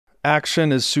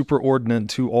action is superordinate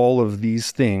to all of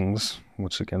these things,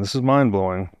 which again, this is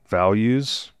mind-blowing.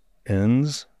 Values,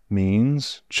 ends,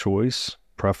 means, choice,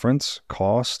 preference,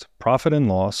 cost, profit and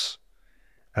loss,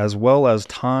 as well as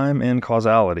time and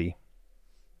causality.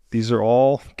 These are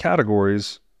all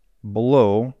categories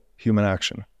below human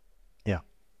action. Yeah.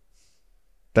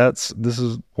 This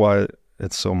is why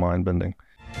it's so mind-bending.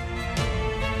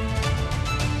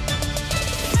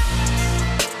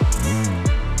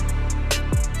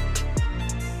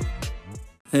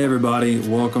 Hey everybody,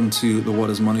 welcome to the What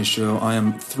is Money Show. I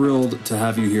am thrilled to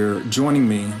have you here joining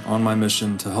me on my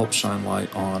mission to help shine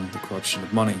light on the corruption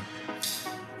of money.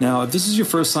 Now, if this is your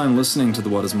first time listening to the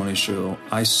What is Money Show,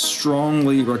 I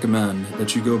strongly recommend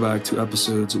that you go back to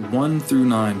episodes 1 through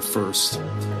 9 first,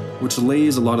 which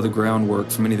lays a lot of the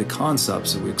groundwork for many of the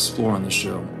concepts that we explore on the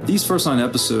show. These first 9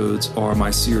 episodes are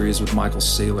my series with Michael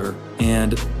Saylor,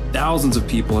 and thousands of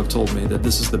people have told me that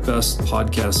this is the best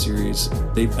podcast series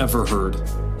they've ever heard,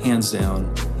 hands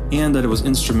down, and that it was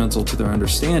instrumental to their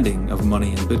understanding of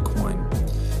money and Bitcoin.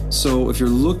 So if you're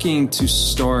looking to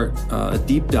start a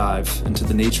deep dive into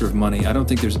the nature of money, I don't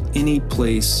think there's any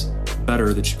place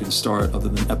better that you can start other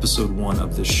than episode 1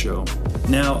 of this show.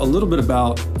 Now, a little bit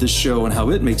about this show and how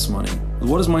it makes money. The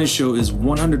What is Money Show is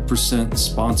 100%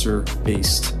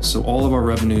 sponsor-based, so all of our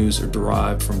revenues are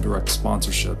derived from direct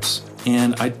sponsorships.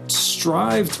 And I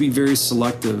strive to be very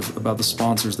selective about the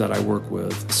sponsors that I work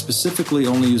with, specifically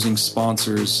only using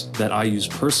sponsors that I use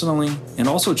personally, and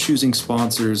also choosing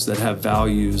sponsors that have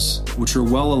values which are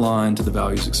well aligned to the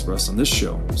values expressed on this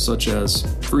show, such as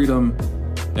freedom,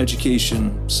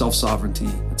 education, self-sovereignty,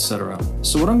 etc.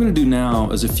 So what I'm going to do now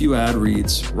is a few ad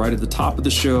reads right at the top of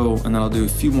the show, and then I'll do a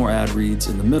few more ad reads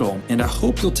in the middle. And I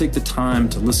hope you'll take the time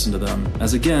to listen to them,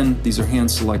 as again, these are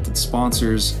hand-selected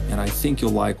sponsors, and I think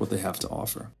you'll like what they have to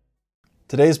offer.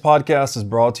 Today's podcast is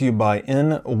brought to you by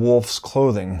In Wolf's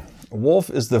Clothing. Wolf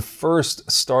is the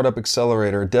first startup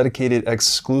accelerator dedicated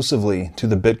exclusively to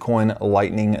the Bitcoin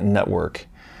Lightning Network.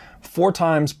 4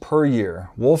 times per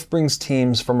year, Wolf brings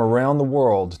teams from around the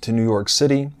world to New York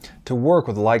City to work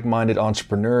with like-minded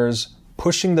entrepreneurs,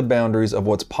 pushing the boundaries of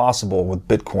what's possible with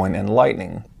Bitcoin and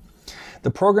Lightning.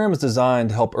 The program is designed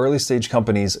to help early-stage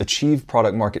companies achieve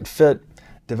product-market fit,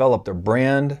 develop their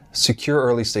brand, secure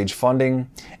early-stage funding,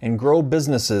 and grow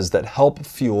businesses that help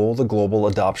fuel the global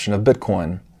adoption of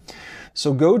Bitcoin.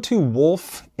 So go to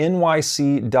wolfnyc.com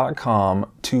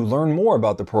to learn more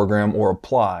about the program or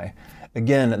apply.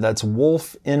 Again, that's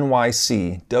Wolf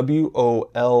NYC,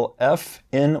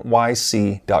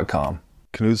 WOLFNYC.com.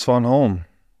 Knut Svanholm,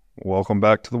 welcome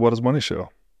back to the What is Money Show.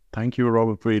 Thank you,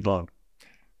 Robert Breedlove.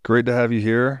 Great to have you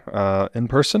here in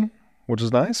person, which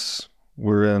is nice.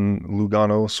 We're in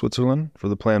Lugano, Switzerland for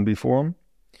the Plan B Forum,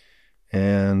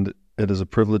 and it is a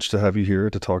privilege to have you here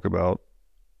to talk about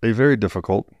a very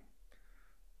difficult,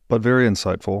 but very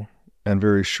insightful and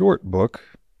very short book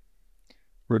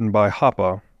written by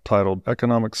Hoppe, titled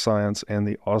Economic Science and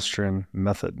the Austrian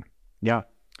Method. Yeah.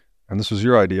 And this was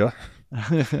your idea.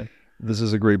 This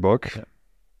is a great book. Yeah.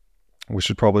 We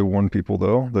should probably warn people,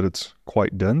 though, that it's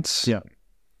quite dense. Yeah.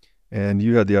 And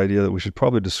you had the idea that we should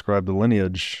probably describe the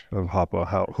lineage of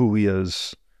Hoppe, who he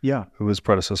is, who his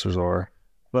predecessors are.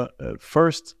 But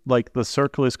first, like the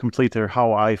circle is complete here.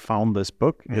 How I found this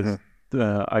book is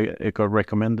it got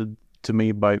recommended to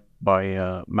me by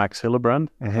Max Hillebrand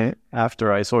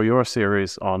after I saw your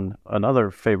series on another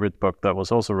favorite book that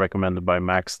was also recommended by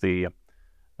Max, the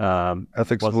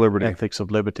Ethics of Liberty. Ethics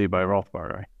of Liberty by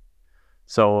Rothbard. Right?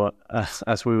 So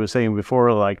as we were saying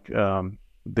before, like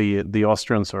the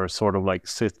Austrians are sort of like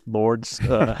Sith lords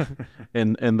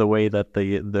in the way that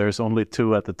there's only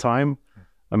 2 at the time.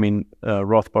 I mean,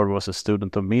 Rothbard was a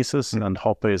student of Mises, and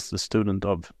Hoppe is the student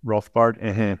of Rothbard,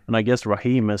 and I guess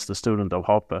Rahim is the student of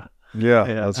Hoppe. Yeah,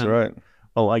 that's right.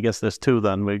 Well, I guess there's 2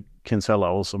 then, with Kinsella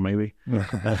also maybe.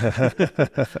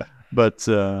 But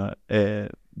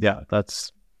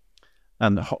that's...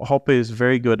 And Hoppe is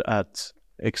very good at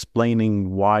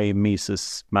explaining why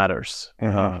Mises matters,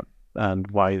 and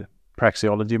why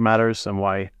praxeology matters, and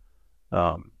why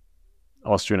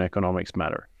Austrian economics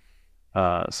matter.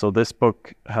 So this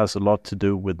book has a lot to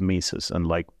do with Mises and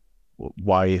like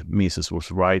why Mises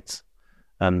was right,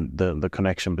 and the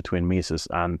connection between Mises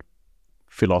and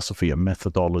philosophy and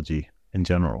methodology in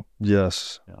general.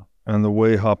 Yes. Yeah. And the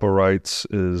way Hoppe writes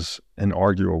is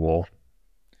inarguable.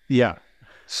 Yeah.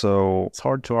 So it's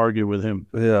hard to argue with him.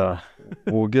 Yeah.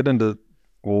 We'll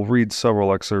read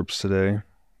several excerpts today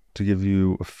to give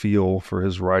you a feel for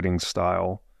his writing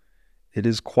style. It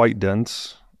is quite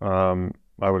dense. I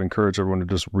would encourage everyone to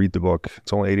just read the book.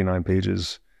 It's only 89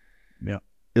 pages. Yeah.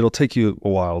 it'll take you a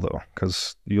while though,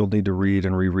 because you'll need to read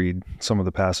and reread some of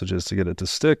the passages to get it to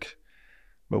stick.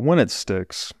 But when it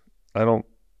sticks, I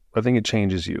think it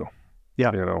changes you.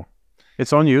 Yeah. You know,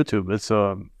 It's on YouTube. It's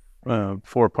a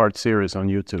 4-part series on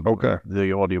YouTube. Okay.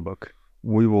 The audiobook.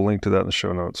 We will link to that in the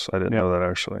show notes. I didn't know that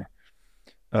actually.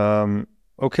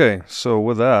 Okay. So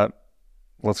with that,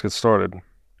 let's get started.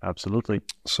 Absolutely.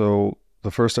 So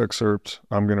the first excerpt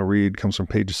I'm going to read comes from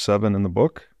page 7 in the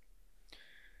book.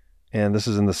 And this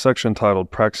is in the section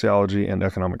titled Praxeology and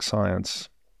Economic Science.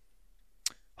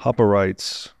 Hoppe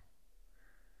writes,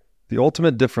 "The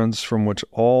ultimate difference from which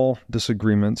all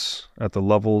disagreements at the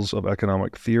levels of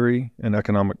economic theory and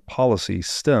economic policy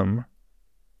stem,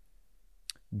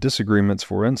 disagreements,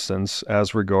 for instance,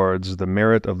 as regards the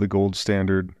merit of the gold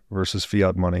standard versus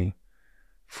fiat money,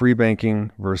 free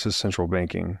banking versus central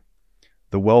banking,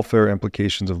 the welfare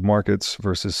implications of markets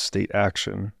versus state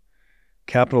action,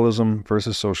 capitalism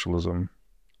versus socialism,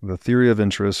 the theory of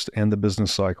interest and the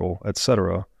business cycle,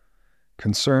 etc.,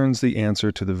 concerns the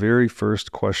answer to the very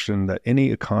first question that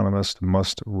any economist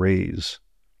must raise.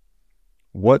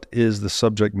 What is the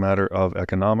subject matter of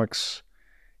economics,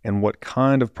 and what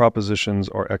kind of propositions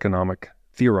are economic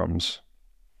theorems?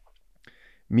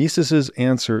 Mises's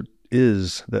answer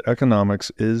is that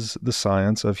economics is the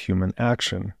science of human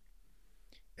action.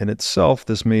 In itself,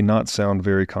 this may not sound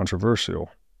very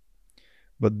controversial.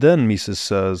 But then Mises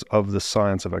says of the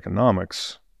science of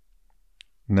economics,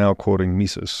 now quoting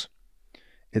Mises,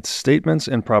 its statements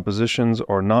and propositions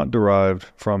are not derived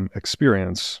from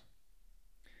experience.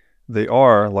 They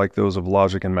are, like those of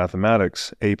logic and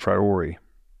mathematics, a priori.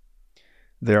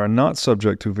 They are not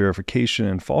subject to verification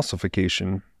and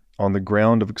falsification on the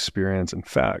ground of experience and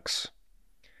facts.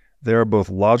 They are both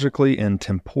logically and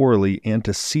temporally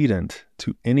antecedent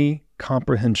to any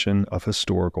comprehension of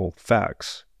historical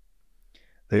facts.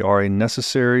 They are a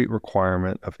necessary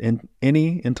requirement of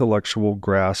any intellectual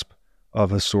grasp of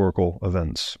historical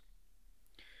events."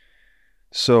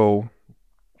 So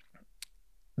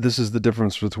this is the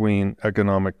difference between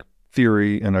economic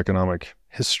theory and economic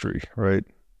history, right?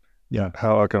 Yeah.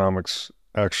 How economics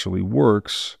actually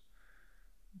works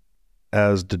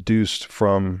as deduced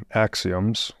from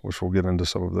axioms, which we'll get into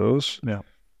some of those,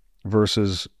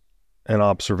 versus an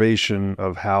observation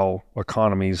of how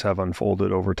economies have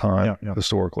unfolded over time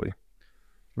historically.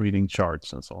 Reading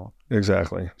charts and so on.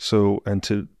 Exactly. So,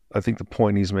 I think the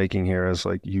point he's making here is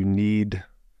like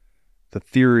the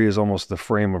theory is almost the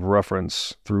frame of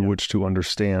reference through which to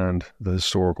understand the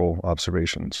historical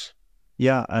observations.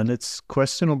 Yeah, and it's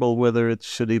questionable whether it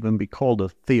should even be called a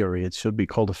theory. It should be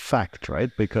called a fact, right?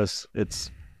 Because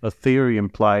a theory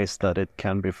implies that it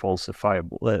can be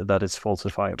falsifiable, that it's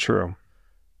falsifiable. True.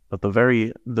 But the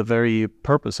very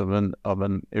purpose of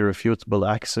an irrefutable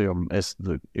axiom is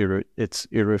its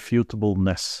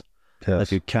irrefutableness. Yes.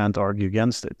 That you can't argue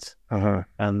against it. Uh-huh.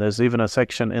 And there's even a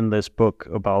section in this book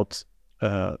about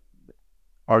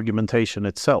argumentation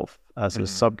itself as a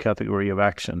subcategory of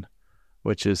action,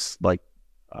 which is like,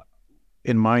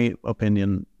 in my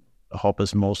opinion,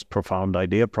 Hoppe's most profound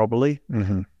idea probably,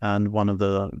 and one of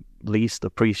the least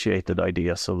appreciated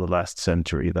ideas of the last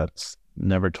century that's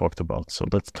never talked about. So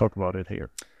let's talk about it here.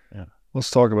 Yeah.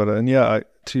 Let's talk about it. And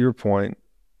to your point,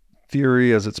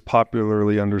 theory as it's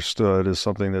popularly understood is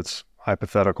something that's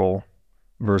hypothetical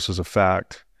versus a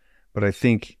fact. But I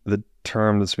think the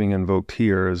term that's being invoked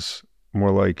here is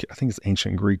more like, I think it's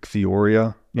ancient Greek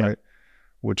theoria, right?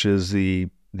 Which is the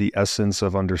essence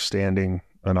of understanding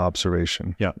an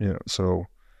observation. Yeah. So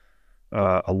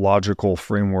a logical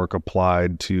framework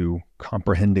applied to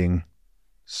comprehending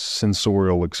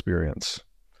sensorial experience.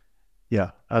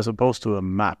 Yeah, as opposed to a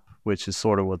map, which is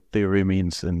sort of what theory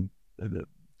means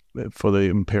for the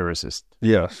empiricist.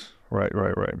 Yes, right.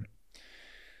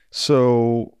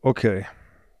 So, okay.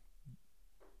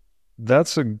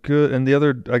 That's a good, and the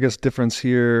other, I guess, difference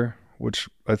here, which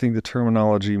I think the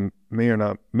terminology may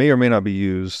or may not be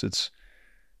used. It's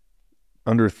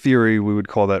under theory, we would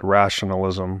call that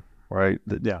rationalism, right?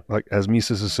 Like as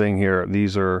Mises is saying here,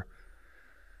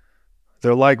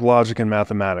 they're like logic and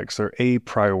mathematics. They're a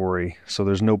priori, so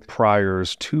there's no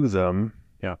priors to them.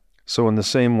 Yeah. So in the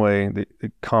same way,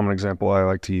 the common example I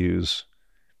like to use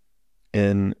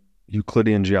in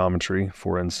Euclidean geometry,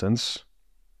 for instance,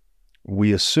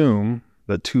 we assume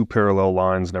that two parallel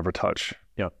lines never touch.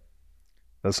 Yeah.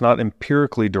 That's not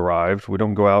empirically derived. We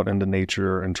don't go out into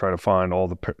nature and try to find all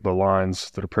the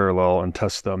lines that are parallel and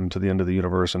test them to the end of the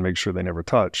universe and make sure they never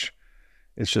touch.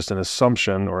 It's just an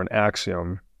assumption or an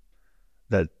axiom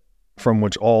that from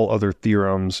which all other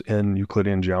theorems in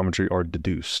Euclidean geometry are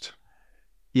deduced.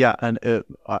 Yeah, and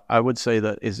I would say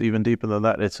that it's even deeper than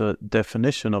that. It's a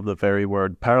definition of the very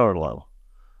word parallel.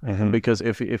 Mm-hmm. Because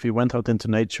if you went out into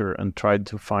nature and tried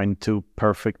to find two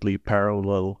perfectly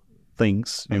parallel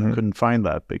things, you Mm-hmm. couldn't find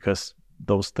that, because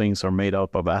those things are made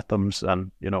up of atoms,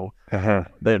 and Uh-huh.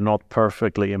 they're not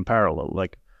perfectly in parallel.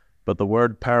 But the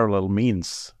word parallel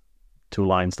means two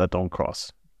lines that don't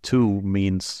cross. Two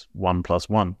means 1 +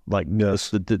 1.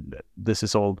 Yes. This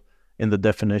is all in the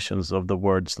definitions of the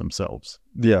words themselves.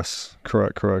 Yes,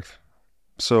 correct.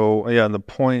 So, yeah, and the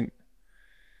point,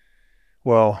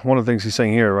 well, one of the things he's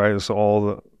saying here, right, is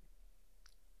all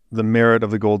the merit of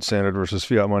the gold standard versus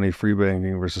fiat money, free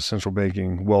banking versus central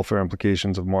banking, welfare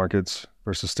implications of markets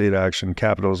versus state action,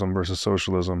 capitalism versus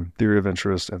socialism, theory of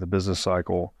interest, and the business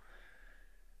cycle.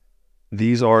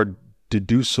 These are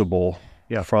deducible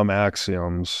from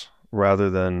axioms rather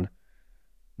than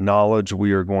knowledge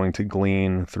we are going to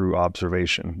glean through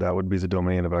observation. That would be the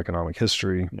domain of economic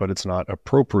history, but it's not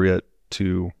appropriate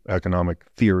to economic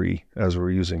theory as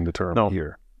we're using the term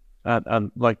here.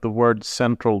 And like the word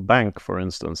central bank, for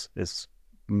instance, is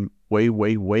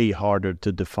way harder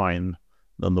to define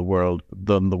than the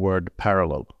word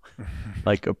parallel.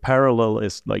 Like a parallel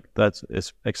is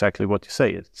is exactly what you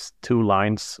say. It's two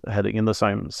lines heading in the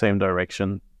same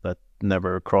direction that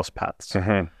never cross paths.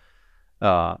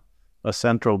 A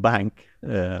central bank,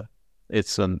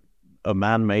 it's a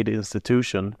man-made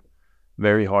institution,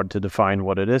 very hard to define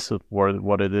what it is, or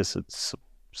what it is it's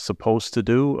supposed to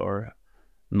do, or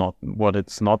not what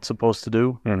it's not supposed to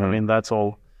do. Mm-hmm. I mean, that's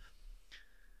all.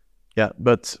 Yeah,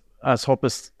 but as Hoppe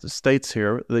states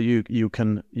here, that you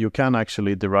can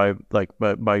actually derive, like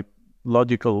by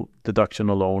logical deduction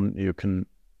alone, you can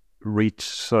reach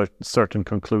certain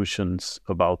conclusions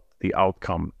about the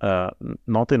outcome,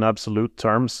 not in absolute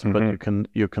terms, Mm-hmm. but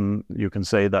you can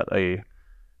say that a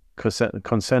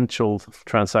consensual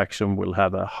transaction will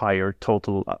have a higher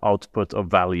total output of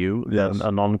value than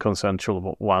a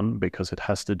non-consensual one, because it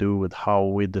has to do with how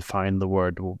we define the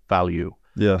word value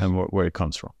and where it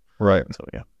comes from. Right. So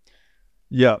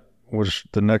yeah, which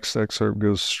the next excerpt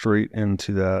goes straight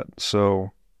into that.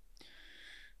 So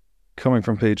coming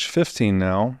from page 15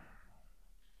 now,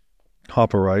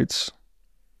 Hoppe writes,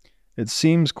 "It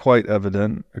seems quite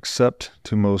evident, except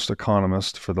to most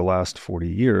economists for the last 40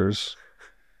 years,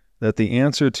 that the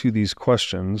answer to these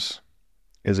questions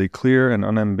is a clear and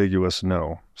unambiguous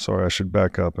no." Sorry, I should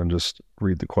back up and just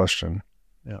read the question.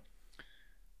 Yeah.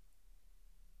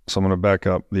 So I'm going to back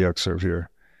up the excerpt here.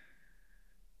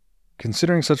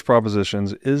 "Considering such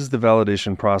propositions, is the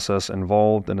validation process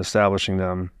involved in establishing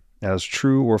them as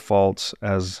true or false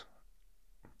of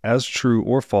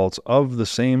the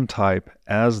same type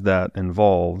as that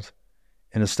involved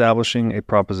in establishing a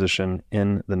proposition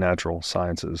in the natural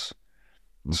sciences?"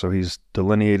 So he's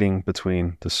delineating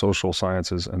between the social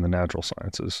sciences and the natural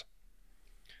sciences.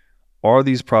 "Are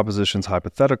these propositions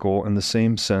hypothetical in the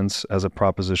same sense as a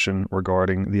proposition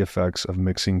regarding the effects of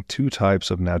mixing two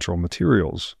types of natural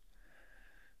materials?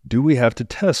 Do we have to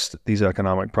test these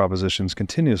economic propositions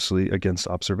continuously against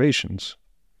observations?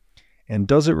 And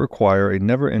does it require a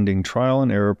never-ending trial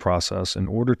and error process in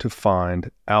order to find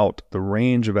out the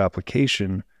range of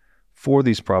application for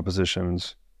these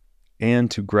propositions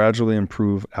and to gradually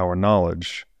improve our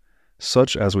knowledge,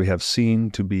 such as we have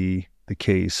seen to be the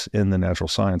case in the natural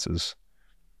sciences?"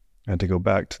 And to go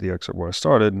back to the excerpt where I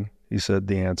started, he said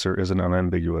the answer is an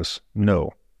unambiguous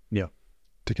no. Yeah.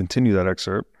 To continue that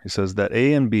excerpt, he says that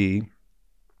A and B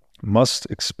must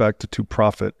expect to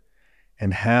profit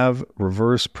and have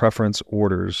reverse preference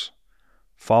orders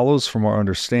follows from our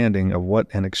understanding of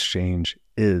what an exchange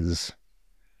is.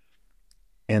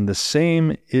 And the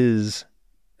same is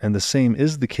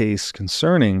the case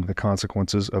concerning the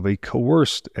consequences of a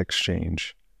coerced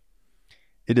exchange.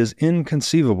 It is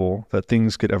inconceivable that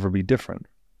things could ever be different.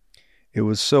 It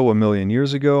was so 1,000,000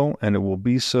 years ago, and it will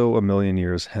be so 1,000,000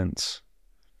 years hence.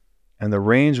 And the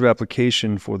range of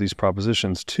application for these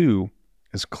propositions, too,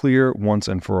 is clear once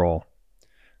and for all.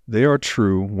 They are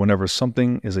true whenever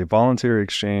something is a voluntary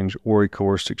exchange or a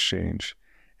coerced exchange,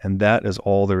 and that is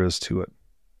all there is to it.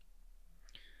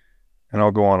 And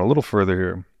I'll go on a little further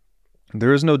here.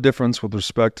 There is no difference with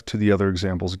respect to the other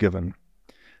examples given.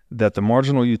 That the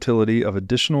marginal utility of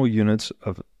additional units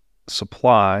of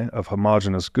supply of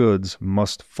homogeneous goods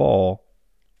must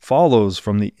follows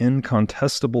from the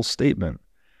incontestable statement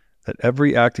that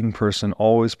every acting person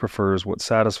always prefers what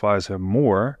satisfies him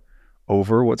more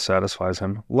over what satisfies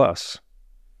him less.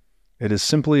 It is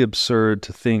simply absurd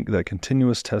to think that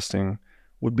continuous testing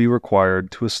would be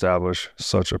required to establish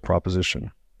such a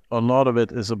proposition. A lot of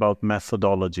it is about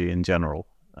methodology in general,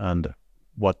 and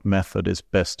what method is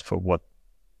best for what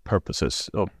purposes.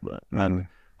 And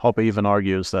Hoppe even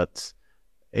argues that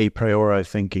a priori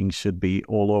thinking should be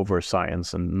all over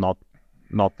science and not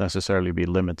necessarily be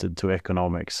limited to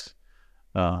economics.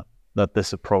 That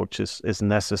this approach is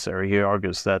necessary. He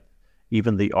argues that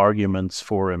even the arguments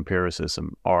for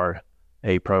empiricism are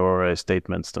a priori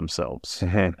statements themselves,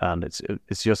 and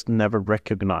it's just never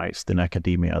recognized in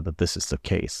academia that this is the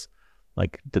case.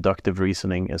 Like deductive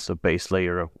reasoning is the base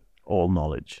layer of all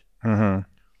knowledge.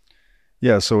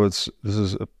 Yeah, so this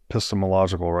is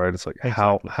epistemological, right? It's like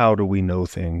how do we know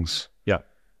things? Yeah,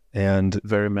 and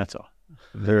very meta,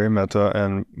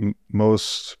 and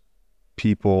most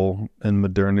people in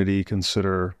modernity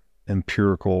consider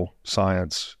empirical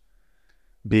science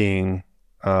being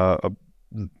a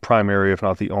primary, if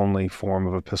not the only, form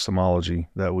of epistemology,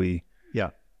 that we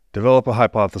develop a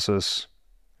hypothesis,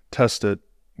 test it,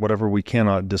 whatever we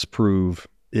cannot disprove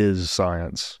is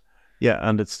science. Yeah,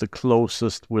 and it's the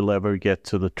closest we'll ever get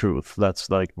to the truth. That's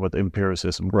like what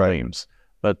empiricism claims.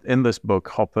 But in this book,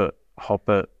 Hoppe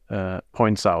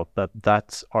points out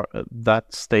that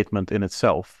statement in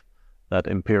itself, that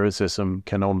empiricism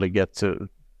can only be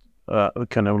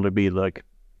like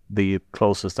the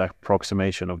closest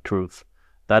approximation of truth.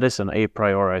 That is an a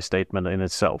priori statement in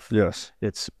itself. Yes.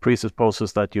 It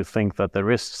presupposes that you think that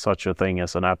there is such a thing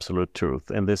as an absolute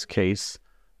truth. In this case,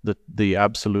 the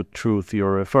absolute truth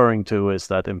you're referring to is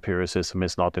that empiricism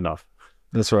is not enough.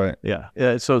 That's right. Yeah.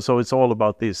 So it's all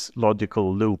about these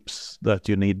logical loops that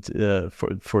you need to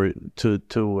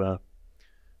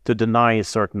deny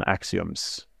certain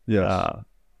axioms. Yes.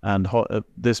 And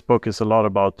this book is a lot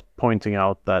about pointing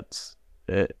out that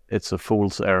it's a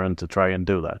fool's errand to try and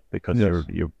do that because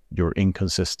you're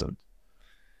inconsistent.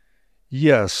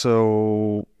 Yeah.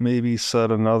 So maybe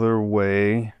said another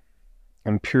way,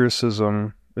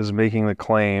 empiricism is making the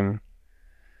claim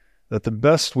that the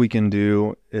best we can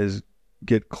do is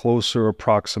get closer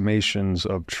approximations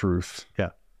of truth.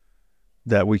 Yeah.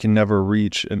 That we can never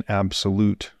reach an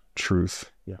absolute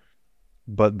truth. Yeah.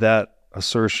 But that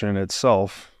assertion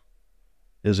itself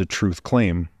is a truth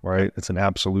claim, right? It's an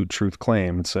absolute truth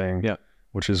claim. It's saying,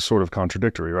 which is sort of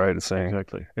contradictory, right? It's saying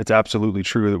exactly. It's absolutely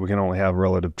true that we can only have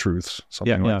relative truths,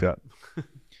 something like that.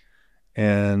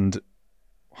 And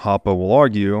Hoppe will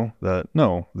argue that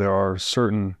no, there are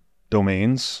certain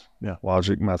domains,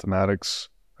 logic, mathematics,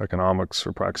 economics,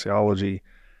 or praxeology,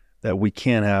 that we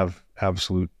can have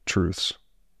absolute truths.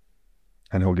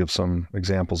 And he'll give some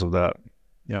examples of that.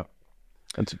 Yeah.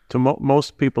 And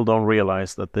most people don't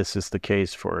realize that this is the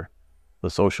case for the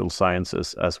social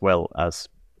sciences as well as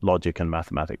logic and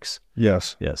mathematics.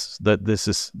 Yes. That this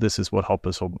is what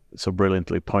Hoppe so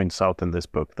brilliantly points out in this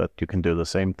book, that you can do the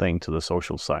same thing to the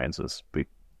social sciences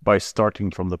by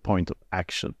starting from the point of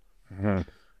action.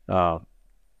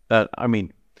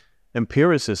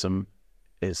 Empiricism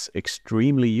is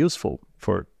extremely useful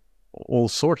for all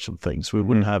sorts of things. We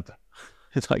wouldn't have,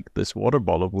 it's like this water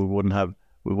bottle,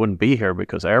 we wouldn't be here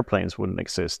because airplanes wouldn't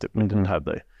exist if we didn't have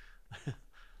the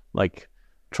like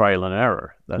trial and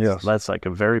error. That's like a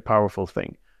very powerful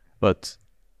thing. But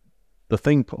the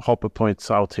thing Hoppe points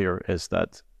out here is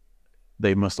that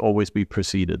they must always be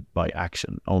preceded by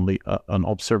action. Only an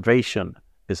observation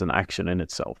is an action in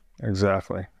itself.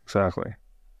 Exactly.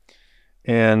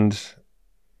 And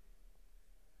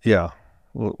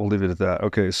we'll leave it at that.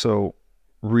 Okay, so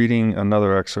reading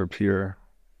another excerpt here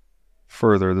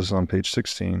further, this is on page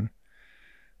 16.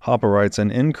 Hoppe writes,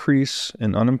 an increase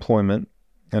in unemployment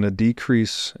and a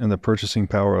decrease in the purchasing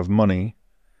power of money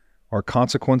are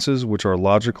consequences which are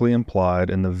logically implied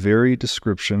in the very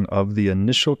description of the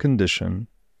initial condition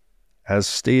as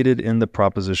stated in the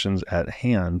propositions at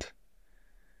hand.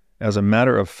 As a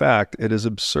matter of fact, it is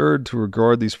absurd to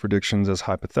regard these predictions as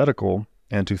hypothetical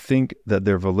and to think that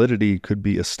their validity could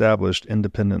be established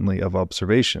independently of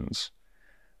observations,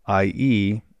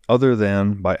 i.e., other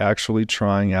than by actually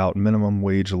trying out minimum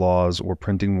wage laws or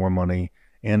printing more money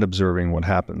and observing what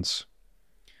happens.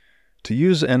 To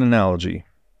use an analogy,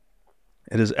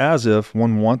 it is as if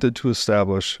one wanted to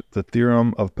establish the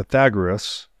theorem of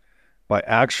Pythagoras by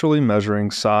actually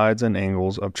measuring sides and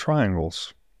angles of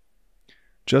triangles.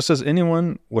 Just as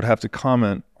anyone would have to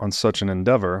comment on such an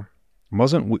endeavor,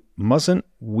 mustn't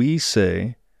we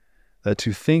say that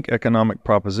to think economic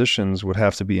propositions would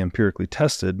have to be empirically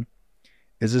tested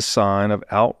is a sign of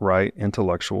outright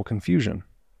intellectual confusion?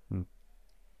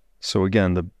 So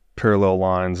again, the parallel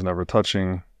lines never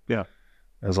touching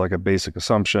as like a basic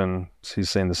assumption.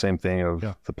 He's saying the same thing of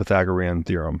the Pythagorean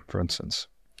theorem, for instance.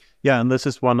 Yeah, and this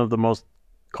is one of the most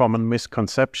common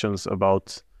misconceptions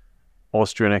about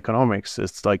Austrian economics,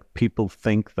 it's like people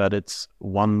think that it's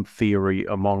one theory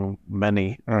among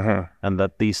many, and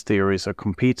that these theories are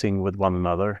competing with one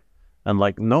another. And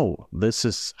like, no, this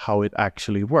is how it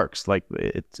actually works. Like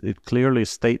it clearly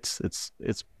states it's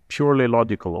purely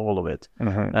logical, all of it,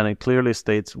 and it clearly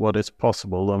states what is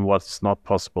possible and what's not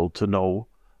possible to know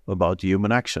about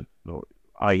human action,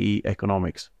 i.e.,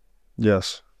 economics.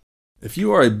 Yes. If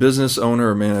you are a business owner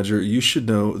or manager, you should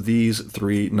know these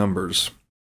three numbers: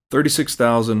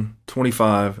 36,000,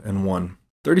 25, and 1.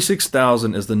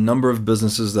 36,000 is the number of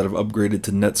businesses that have upgraded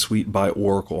to NetSuite by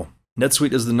Oracle.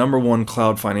 NetSuite is the #1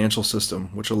 cloud financial system,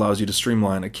 which allows you to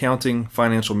streamline accounting,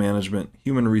 financial management,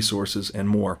 human resources, and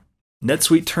more.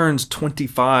 NetSuite turns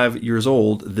 25 years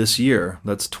old this year.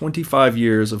 That's 25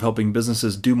 years of helping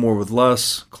businesses do more with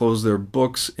less, close their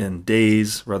books in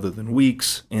days rather than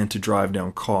weeks, and to drive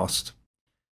down cost.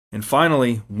 And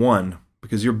finally, 1,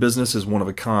 because your business is one of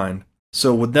a kind.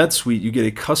 So with NetSuite, you get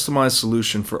a customized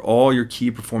solution for all your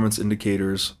key performance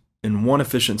indicators in one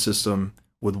efficient system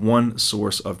with one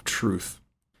source of truth.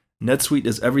 NetSuite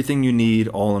is everything you need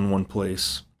all in one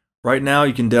place. Right now,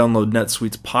 you can download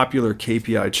NetSuite's popular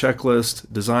KPI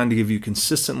checklist designed to give you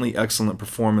consistently excellent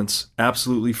performance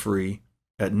absolutely free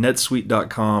at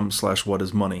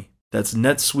netsuite.com/whatismoney. That's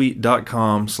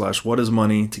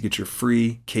netsuite.com/whatismoney to get your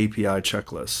free KPI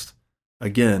checklist.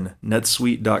 Again,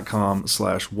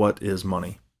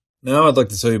 netsuite.com/whatismoney. Now I'd like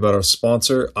to tell you about our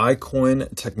sponsor,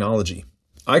 iCoin Technology.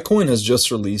 iCoin has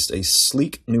just released a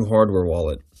sleek new hardware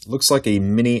wallet. It looks like a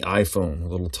mini iPhone, a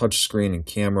little touchscreen and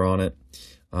camera on it.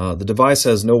 The device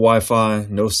has no Wi-Fi,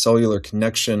 no cellular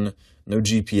connection, no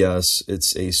GPS.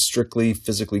 It's a strictly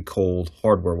physically cold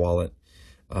hardware wallet.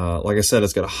 Like I said,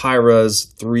 it's got a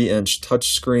high-res 3-inch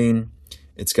touchscreen.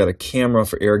 It's got a camera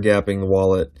for air gapping the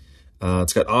wallet.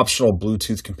 It's got optional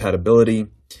Bluetooth compatibility.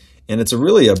 And it's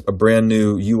really a brand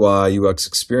new UI, UX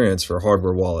experience for a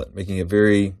hardware wallet, making it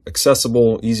very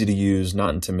accessible, easy to use,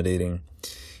 not intimidating.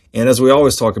 And as we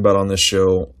always talk about on this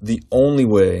show, the only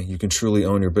way you can truly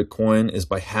own your Bitcoin is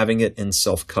by having it in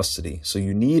self-custody. So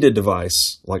you need a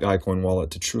device like iCoin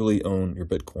Wallet to truly own your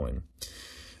Bitcoin.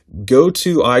 Go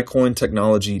to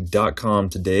iCointechnology.com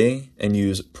today and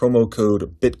use promo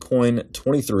code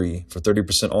Bitcoin23 for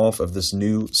 30% off of this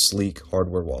new sleek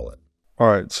hardware wallet. All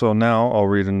right, so now I'll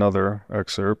read another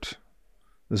excerpt.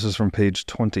 This is from page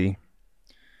 20.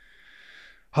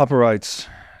 Hopper writes,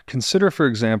 consider, for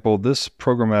example, this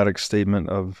programmatic statement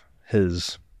of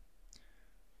his.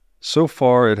 So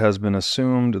far, it has been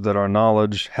assumed that our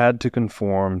knowledge had to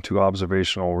conform to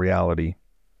observational reality.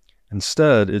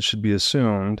 Instead, it should be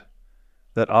assumed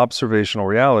that observational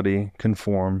reality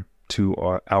conform to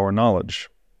our knowledge.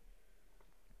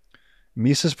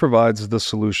 Mises provides the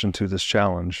solution to this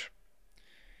challenge.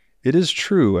 It is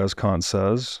true, as Kant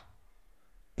says,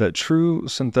 that true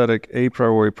synthetic a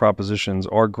priori propositions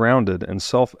are grounded in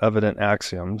self-evident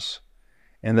axioms,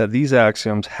 and that these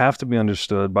axioms have to be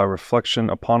understood by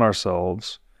reflection upon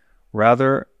ourselves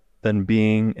rather than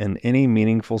being in any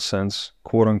meaningful sense,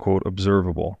 quote-unquote,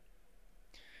 observable.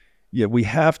 Yet we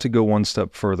have to go one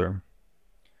step further.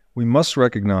 We must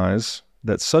recognize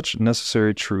that such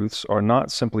necessary truths are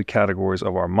not simply categories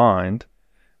of our mind,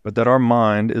 but that our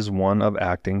mind is one of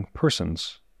acting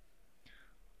persons.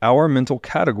 Our mental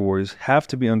categories have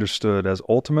to be understood as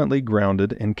ultimately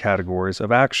grounded in categories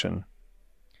of action.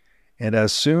 And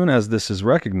as soon as this is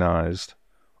recognized,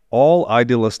 all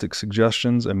idealistic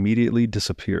suggestions immediately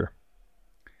disappear.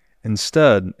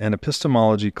 Instead, an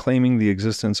epistemology claiming the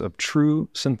existence of true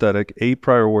synthetic a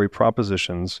priori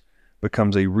propositions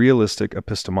becomes a realistic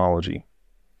epistemology.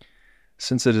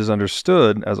 Since it is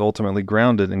understood as ultimately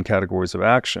grounded in categories of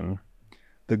action,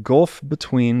 the gulf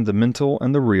between the mental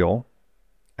and the real,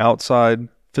 outside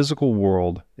physical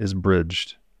world is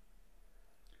bridged.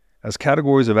 As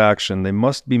categories of action, they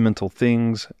must be mental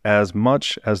things as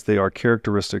much as they are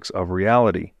characteristics of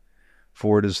reality,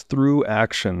 for it is through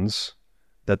actions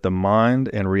that the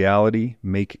mind and reality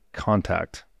make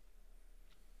contact.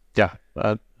 Yeah,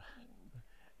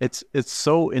 it's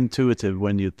so intuitive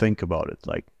when you think about it.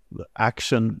 Like, the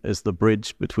action is the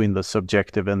bridge between the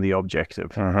subjective and the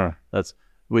objective. That's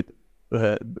with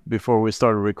before we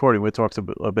started recording, we talked a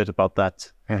bit about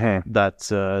that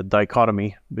that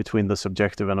dichotomy between the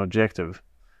subjective and objective,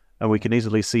 and we can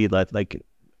easily see that like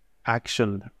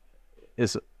action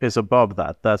is above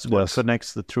that. That's what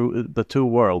connects the two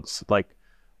worlds. Like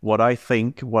what I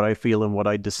think, what I feel, and what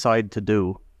I decide to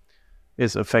do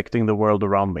is affecting the world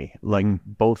around me. Like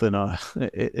both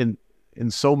in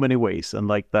so many ways, and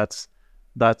like that's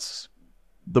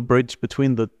the bridge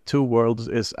between the two worlds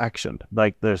is action.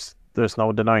 Like there's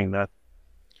no denying that.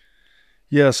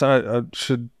 Yes, I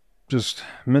should just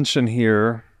mention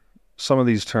here some of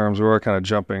these terms. We are kind of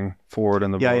jumping forward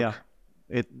in the book. Yeah.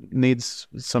 It needs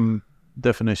some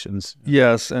definitions.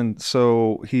 Yes, and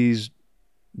so he's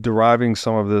deriving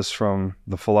some of this from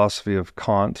the philosophy of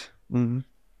Kant. Mm-hmm.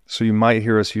 So you might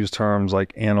hear us use terms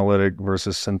like analytic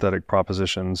versus synthetic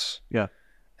propositions. Yeah.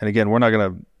 And again, we're not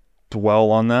going to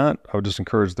dwell on that. I would just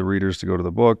encourage the readers to go to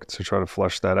the book to try to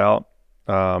flesh that out.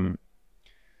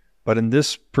 But in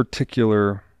this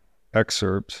particular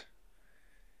excerpt,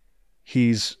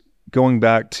 he's going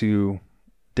back to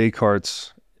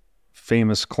Descartes'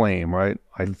 famous claim, right?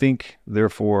 I think,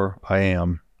 therefore I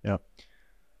am. Yeah.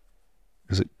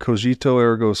 Is it cogito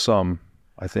ergo sum,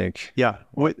 I think? Yeah.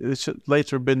 It's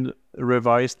later been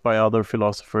revised by other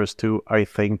philosophers too. I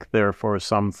think, therefore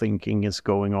some thinking is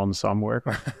going on somewhere,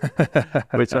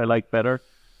 which I like better.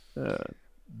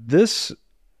 This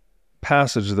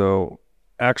passage, though,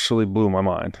 actually blew my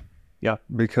mind. Yeah.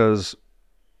 Because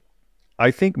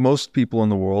I think most people in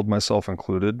the world, myself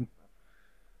included,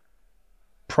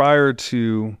 prior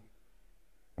to,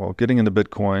 getting into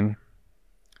Bitcoin,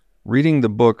 reading the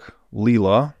book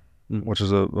Leela, which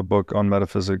is a book on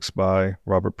metaphysics by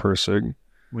Robert Pirsig,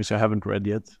 which I haven't read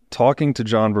yet, talking to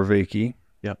John Vervaeke,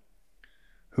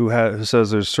 who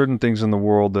says there's certain things in the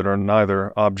world that are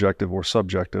neither objective or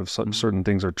subjective. Certain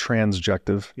things are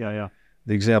transjective. Yeah.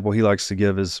 The example he likes to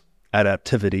give is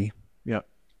adaptivity. Yeah.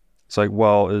 It's like,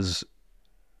 well, is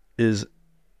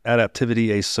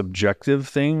adaptivity a subjective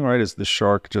thing, right? Is the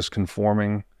shark just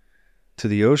conforming to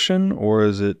the ocean, or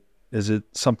is it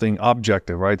something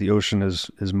objective, right? The ocean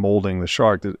is molding the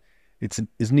shark.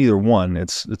 It's neither one.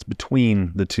 It's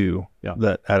between the two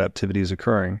that adaptivity is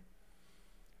occurring.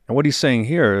 And what he's saying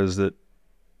here is that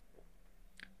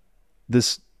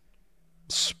this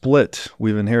split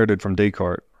we've inherited from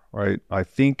Descartes, right? I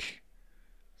think,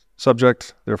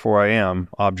 subject, therefore I am,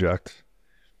 object.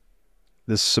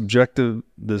 This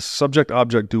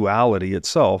subject-object duality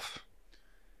itself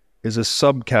is a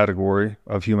subcategory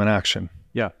of human action.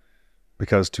 Yeah.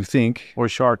 Because to think... Or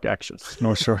shark action.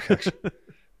 No, shark action.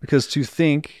 Because to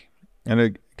think, and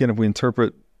again, if we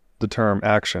interpret the term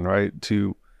action, right?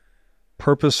 To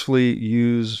purposefully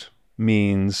use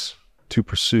means to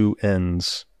pursue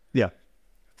ends. Yeah.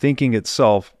 Thinking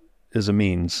itself is a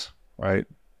means, right?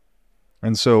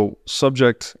 And so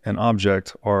subject and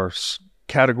object are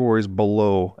categories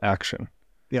below action.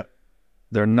 Yeah.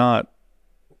 They're not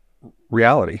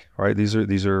reality, right?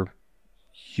 These are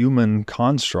human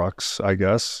constructs, I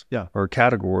guess, or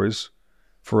categories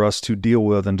for us to deal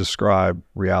with and describe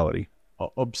reality.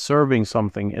 Observing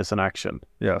something is an action.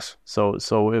 Yes. So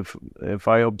if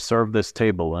I observe this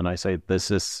table and I say this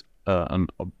is an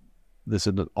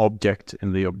object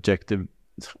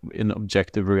in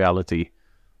objective reality,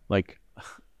 like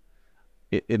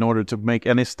in order to make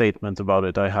any statement about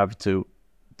it, I have to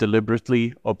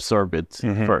deliberately observe it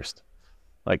first.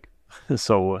 Like,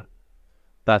 so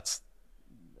that's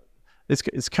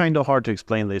it's kind of hard to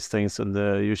explain these things, and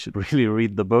you should really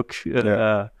read the book.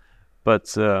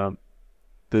 But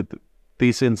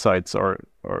these insights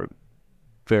are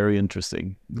very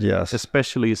interesting. Yes,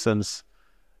 especially since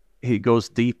he goes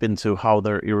deep into how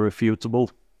they're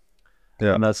irrefutable.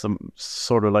 Yeah, and that's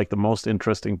sort of like the most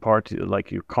interesting part.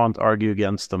 Like, you can't argue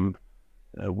against them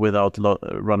without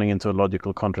running into a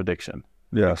logical contradiction.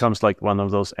 Yeah, it becomes like one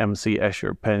of those M.C.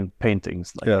 Escher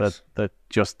paintings, like that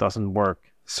just doesn't work.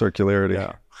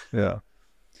 Circularity.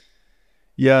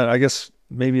 Yeah. I guess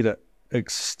maybe to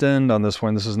extend on this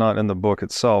one, this is not in the book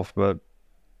itself, but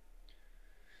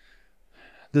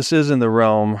this is in the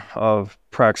realm of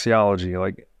praxeology.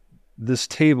 Like, this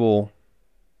table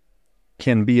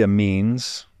can be a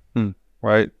means,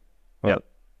 right? Yeah.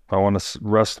 I want to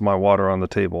rest my water on the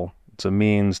table. It's a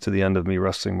means to the end of me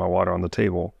resting my water on the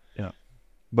table. Yeah.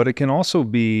 But it can also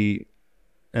be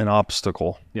an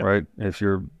obstacle, right? If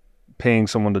you're paying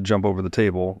someone to jump over the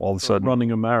table, all of a sudden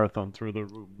running a marathon through the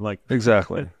room, like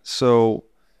exactly. So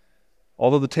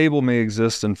although the table may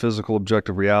exist in physical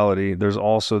objective reality, there's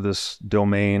also this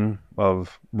domain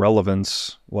of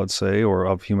relevance, let's say, or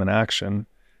of human action,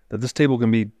 that this table can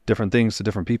be different things to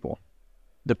different people.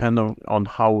 Depending on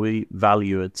how we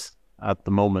value it at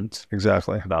the moment.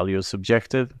 Exactly. Value is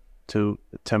subjective to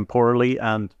temporally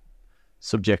and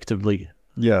subjectively.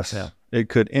 Yes. Yeah. It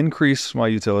could increase my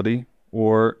utility,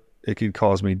 or it could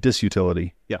cause me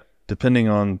disutility. Yeah. Depending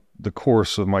on the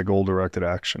course of my goal-directed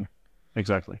action.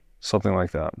 Exactly. Something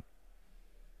like that.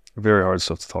 Very hard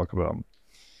stuff to talk about.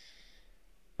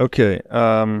 Okay.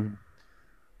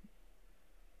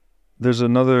 There's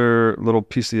another little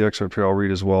piece of the excerpt here I'll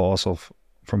read as well, also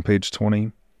from page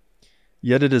 20.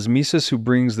 Yet it is Mises who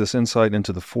brings this insight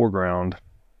into the foreground.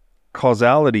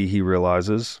 Causality, he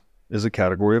realizes, is a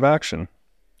category of action.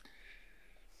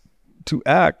 To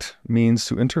act means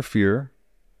to interfere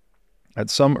at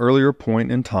some earlier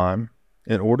point in time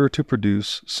in order to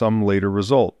produce some later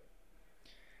result.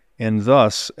 And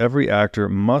thus, every actor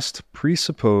must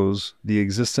presuppose the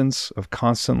existence of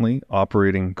constantly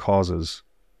operating causes.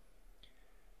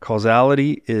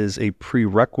 Causality is a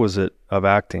prerequisite of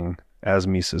acting, as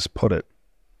Mises put it.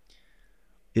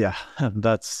 Yeah,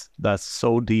 that's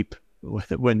so deep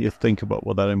when you think about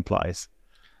what that implies.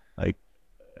 Like,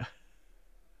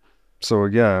 so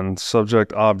again,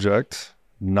 subject-object,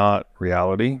 not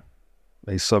reality,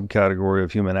 a subcategory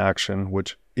of human action,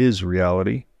 which is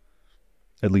reality,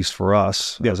 at least for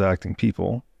us as acting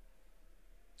people.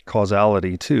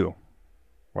 Causality too,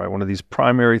 right? One of these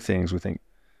primary things we think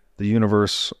the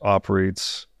universe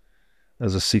operates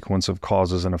as a sequence of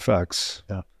causes and effects.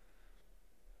 Yeah.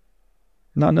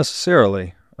 Not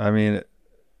necessarily. I mean,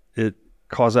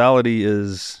 causality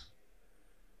is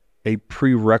a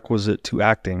prerequisite to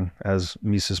acting, as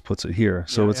Mises puts it here.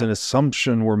 So it's an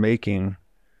assumption we're making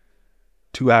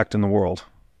to act in the world.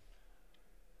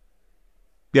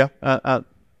 Yeah,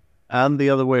 and the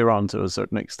other way around to a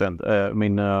certain extent.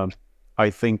 I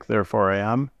think, therefore I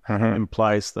am,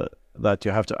 implies that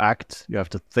you have to act, you have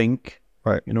to think,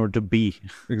 right, in order to be.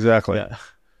 Exactly. Yeah.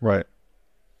 Right.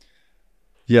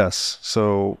 Yes.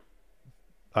 So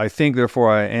I think,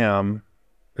 therefore I am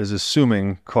is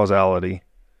assuming causality.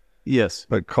 Yes.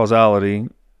 But causality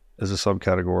is a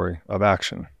subcategory of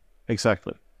action.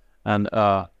 Exactly. And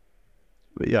but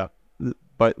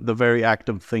the very act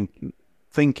of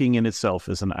thinking in itself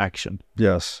is an action.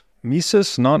 Yes.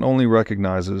 Mises not only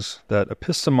recognizes that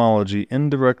epistemology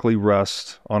indirectly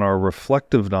rests on our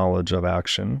reflective knowledge of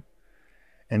action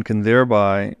and can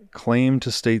thereby claim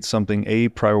to state something a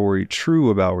priori true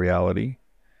about reality,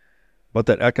 but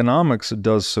that economics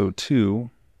does so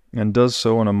too, and does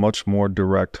so in a much more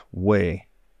direct way.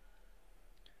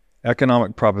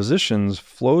 Economic propositions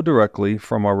flow directly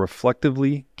from our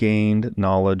reflectively gained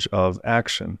knowledge of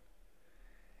action,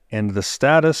 and the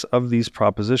status of these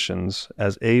propositions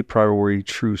as a priori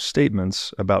true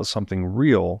statements about something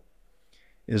real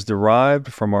is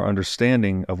derived from our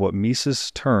understanding of what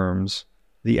Mises terms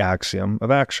the axiom of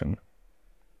action.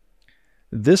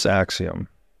 This axiom,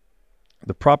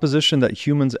 the proposition that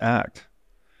humans act,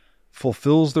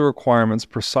 fulfills the requirements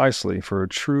precisely for a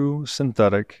true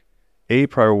synthetic a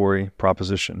priori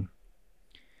proposition.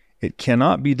 It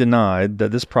cannot be denied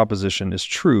that this proposition is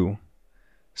true,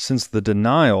 since the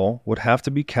denial would have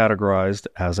to be categorized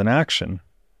as an action.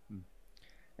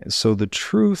 And so the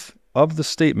truth of the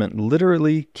statement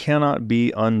literally cannot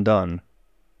be undone.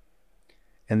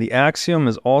 And the axiom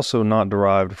is also not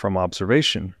derived from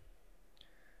observation.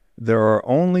 There are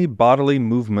only bodily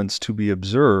movements to be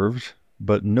observed,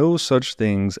 but no such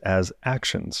things as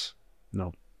actions.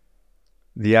 No.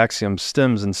 The axiom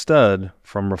stems instead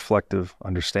from reflective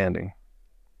understanding.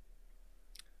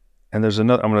 And there's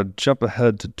another, I'm going to jump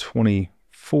ahead to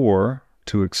 24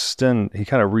 to extend, he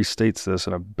kind of restates this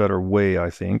in a better way, I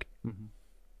think. Mm-hmm.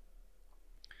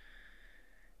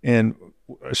 And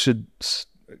I should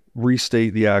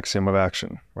restate the axiom of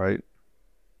action, right?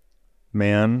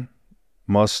 Man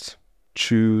must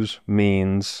choose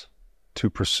means to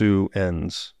pursue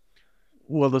ends.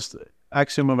 Well, the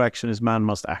axiom of action is man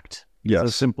must act. Yes. It's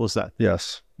as simple as that.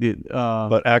 Yes.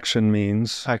 But action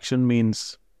means? Action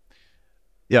means,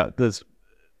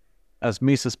 as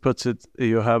Mises puts it,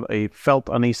 you have a felt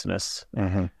uneasiness,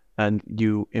 and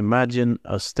you imagine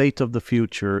a state of the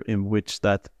future in which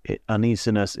that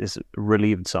uneasiness is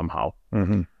relieved somehow.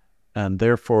 And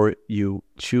therefore you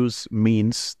choose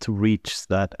means to reach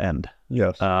that end.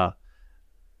 Yes.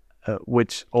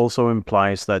 Which also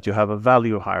implies that you have a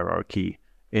value hierarchy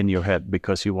in your head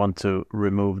because you want to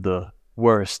remove the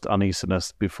worst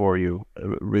uneasiness before you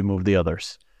remove the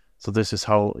others. So this is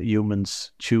how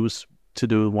humans choose to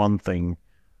do one thing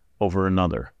over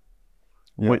another.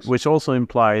 Yes. Which also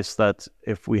implies that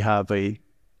if we have a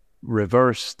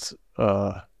reversed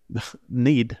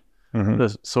need,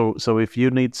 so if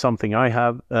you need something I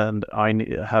have and I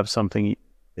have something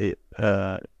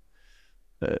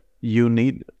you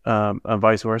need, and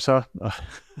vice versa,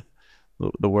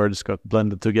 the words got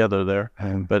blended together there.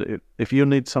 But if you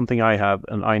need something I have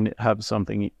and I have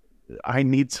something, I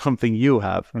need something you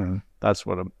have. That's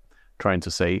what I'm trying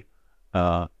to say.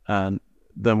 And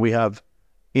then we have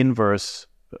inverse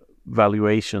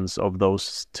valuations of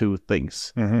those two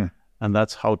things. And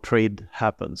that's how trade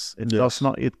happens.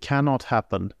 It cannot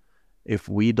happen if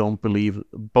we don't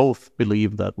both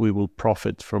believe that we will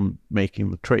profit from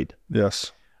making the trade.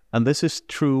 Yes. And this is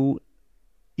true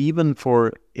even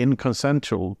for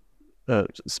inconsensual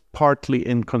partly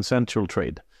in consensual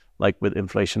trade, like with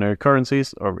inflationary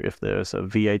currencies, or if there's a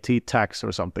VAT tax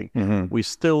or something, we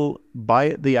still,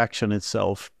 by the action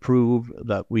itself, prove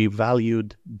that we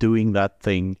valued doing that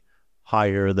thing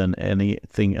higher than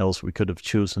anything else we could have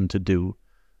chosen to do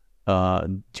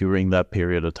during that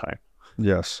period of time.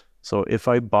 Yes. So if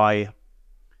I buy,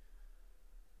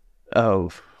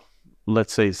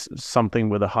 let's say something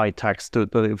with a high tax to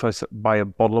it, but if I buy a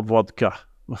bottle of vodka,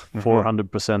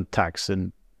 400% tax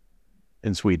in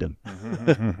Sweden,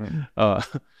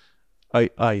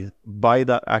 I by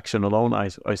that action alone,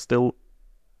 I still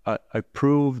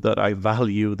prove that I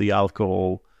value the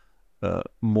alcohol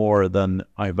more than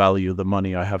I value the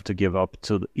money I have to give up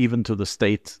to even to the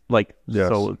state. Like,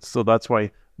 so that's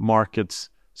why markets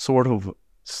sort of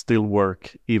still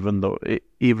work, even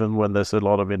when there's a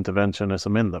lot of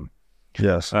interventionism in them.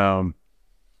 Yes.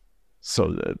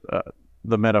 So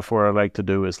the metaphor I like to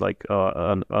do is like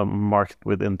a market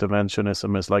with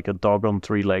interventionism is like a dog on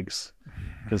 3 legs.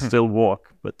 Can still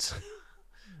walk, but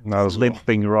not as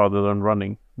limping rather than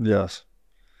running. Yes.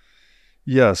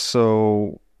 Yes.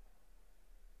 So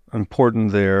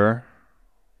important there,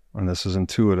 and this is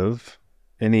intuitive,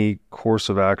 any course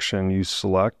of action you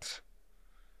select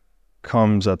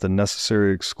comes at the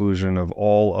necessary exclusion of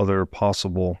all other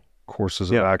possible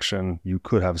courses of action you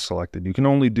could have selected. You can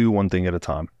only do one thing at a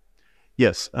time.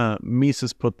 Yes,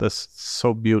 Mises put this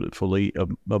so beautifully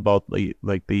about the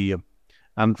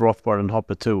and Rothbard and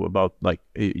Hoppe too, about like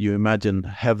you imagine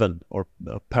heaven or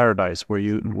paradise where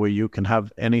you can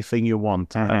have anything you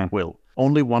want at will.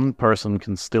 Only one person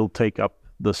can still take up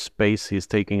the space he's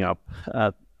taking up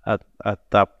at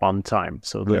that one time.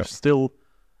 So there's still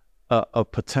a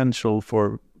potential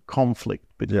for conflict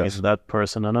between that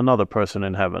person and another person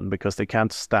in heaven, because they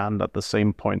can't stand at the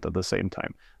same point at the same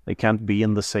time. They can't be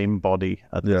in the same body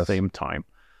at the same time.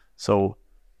 So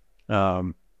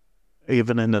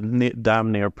even in a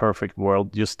damn near perfect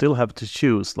world, you still have to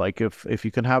choose. Like if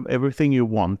you can have everything you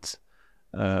want,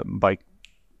 by,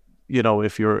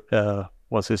 if you're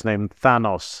what's his name,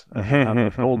 Thanos, and a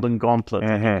golden gauntlet,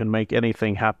 and you can make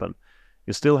anything happen,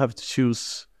 you still have to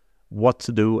choose what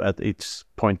to do at each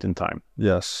point in time.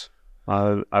 Yes.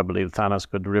 I believe Thanos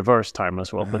could reverse time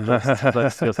as well, but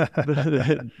let's just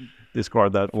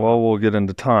discard that. Well, we'll get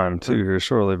into time too here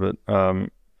shortly, but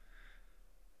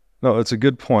no, it's a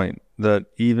good point that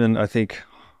even, I think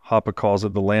Hoppe calls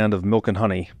it the land of milk and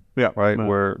honey, right?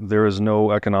 Where there is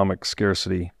no economic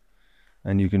scarcity,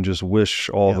 and you can just wish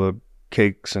all the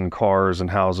cakes and cars and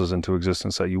houses into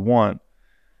existence that you want.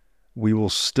 We will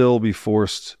still be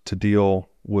forced to deal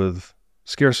with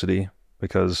scarcity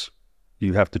because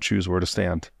you have to choose where to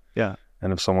stand. Yeah.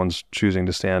 And if someone's choosing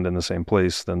to stand in the same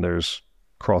place, then there's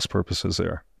cross purposes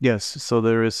there. Yes. So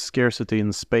there is scarcity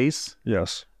in space.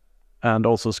 Yes. And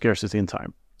also scarcity in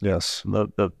time. Yes.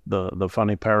 The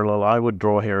funny parallel I would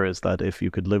draw here is that if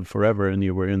you could live forever and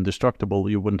you were indestructible,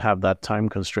 you wouldn't have that time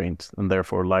constraint, and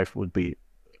therefore life would be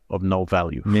of no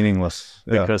value. Meaningless.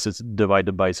 Because it's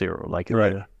divided by 0.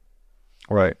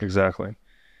 Right, exactly.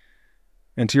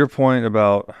 And to your point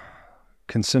about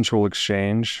consensual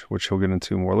exchange, which he'll get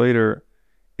into more later,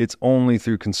 it's only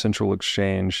through consensual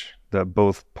exchange that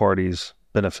both parties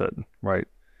benefit, right?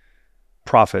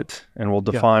 Profit, and we'll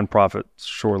define profit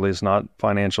shortly. It's not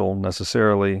financial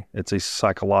necessarily. It's a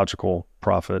psychological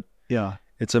profit. Yeah.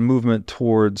 It's a movement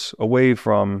away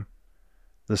from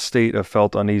the state of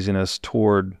felt uneasiness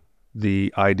toward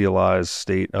the idealized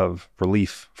state of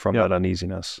relief from that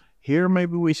uneasiness. Here,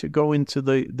 maybe we should go into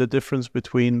the difference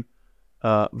between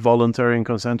voluntary and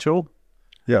consensual.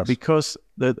 Yes. Because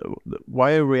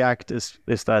why I react is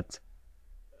that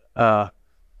the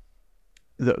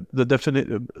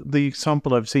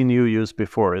example I've seen you use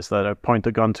before is that I point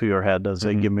a gun to your head and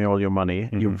say, give me all your money.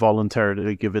 You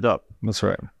voluntarily give it up. That's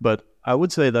right. But I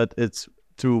would say that it's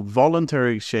through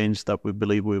voluntary exchange that we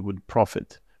believe we would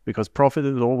profit, because profit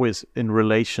is always in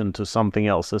relation to something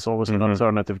else. There's always an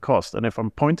alternative cost. And if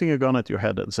I'm pointing a gun at your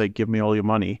head and say, give me all your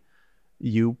money,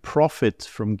 you profit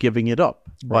from giving it up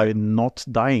by not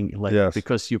dying,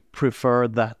 because you prefer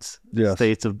that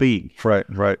state of being. Right.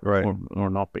 Or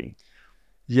not being.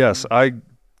 Yes, I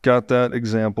got that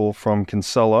example from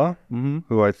Kinsella,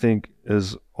 who I think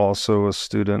is also a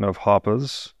student of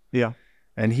Hoppe's. Yeah.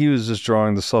 And he was just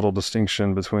drawing the subtle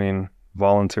distinction between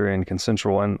voluntary and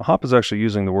consensual. And Hoppe is actually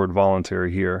using the word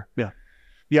voluntary here. Yeah.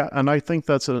 Yeah, and I think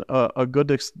that's a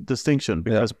good distinction,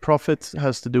 because profit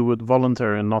has to do with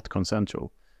voluntary and not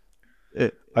consensual.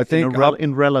 I think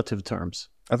in relative terms.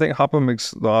 I think Hoppe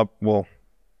makes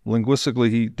linguistically,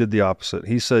 he did the opposite.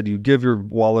 He said you give your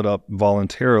wallet up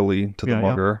voluntarily to the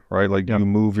mugger, right? Like you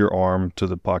move your arm to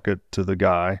the pocket to the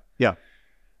guy. Yeah.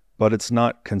 but it's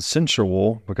not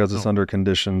consensual because it's under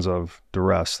conditions of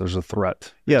duress. There's a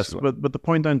threat. Yes, but the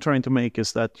point I'm trying to make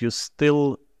is that you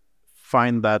still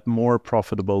find that more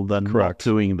profitable than not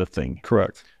doing the thing.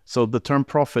 Correct. So the term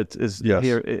profit is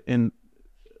here in,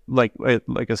 like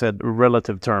I said,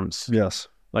 relative terms. Yes.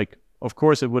 Like, of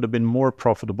course, it would have been more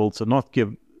profitable to not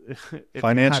give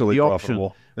financially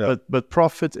profitable. Yeah. But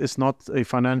profit is not a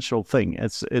financial thing.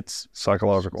 It's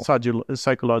psychological.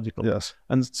 Psychological. Yes.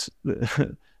 And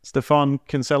Stefan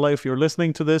Kinsella, if you're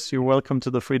listening to this, you're welcome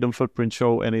to the Freedom Footprint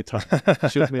Show anytime.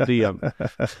 Shoot me a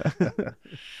DM.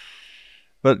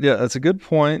 But yeah, that's a good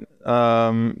point.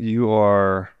 You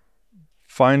are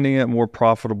finding it more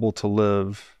profitable to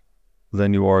live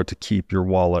than you are to keep your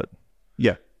wallet.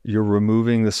 Yeah. You're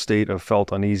removing the state of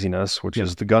felt uneasiness, which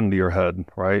is the gun to your head,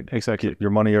 right? Exactly. Your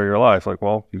money or your life. Like,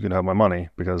 well, you can have my money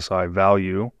because I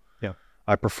value,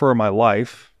 I prefer my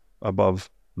life above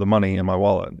the money in my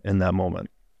wallet in that moment.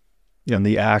 Yeah. And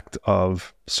the act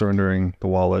of surrendering the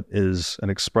wallet is an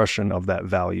expression of that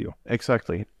value.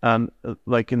 Exactly. And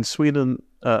like in Sweden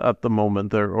at the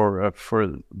moment,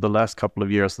 for the last couple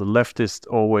of years, the leftists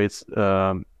always...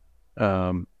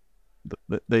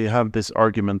 they have this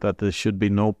argument that there should be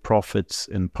no profits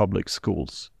in public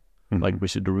schools. Mm-hmm. Like we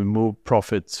should remove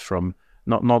profits from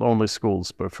not only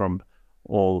schools, but from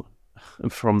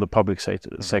the public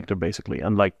sector basically.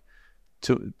 And like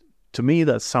to me,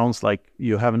 that sounds like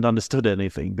you haven't understood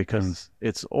anything because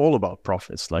it's all about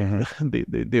profits. Like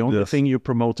the only thing you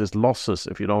promote is losses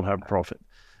if you don't have profit.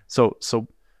 So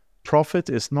profit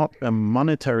is not a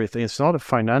monetary thing. It's not a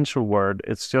financial word.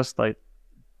 It's just like,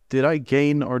 did I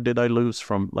gain or did I lose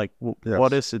from, like,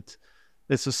 what is it?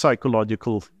 It's a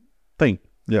psychological thing.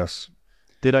 Yes.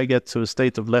 Did I get to a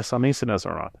state of less uneasiness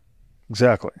or not?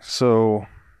 Exactly. So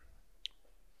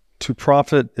to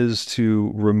profit is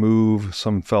to remove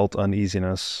some felt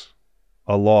uneasiness.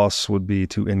 A loss would be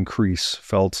to increase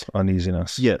felt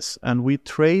uneasiness. Yes. And we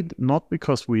trade not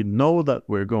because we know that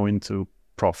we're going to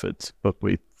profit, but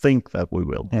we think that we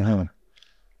will. Mm-hmm.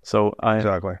 So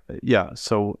exactly.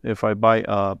 So if I buy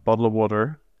a bottle of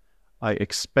water, I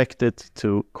expect it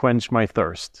to quench my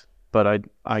thirst, but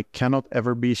I cannot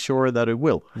ever be sure that it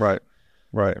will. Right.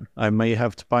 I may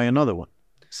have to buy another one.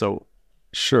 So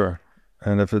sure.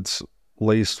 And if it's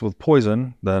laced with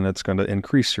poison, then it's going to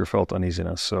increase your felt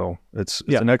uneasiness. So it's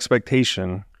an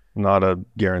expectation, not a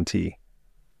guarantee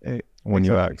when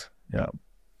you act. Yeah.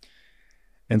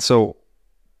 And so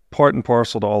part and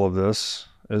parcel to all of this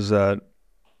is that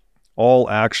all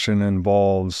action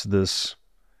involves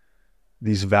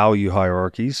these value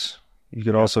hierarchies. You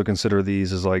could also consider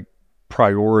these as like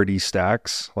priority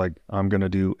stacks. Like I'm going to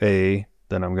do A,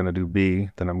 then I'm going to do B,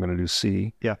 then I'm going to do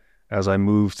C. Yeah. As I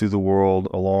move through the world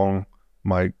along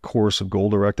my course of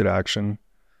goal-directed action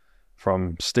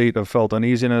from state of felt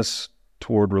uneasiness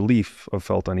toward relief of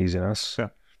felt uneasiness. Yeah.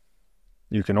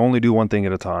 You can only do one thing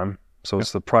at a time. So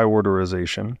it's the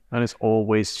prioritization. And it's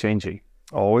always changing.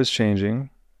 Always changing.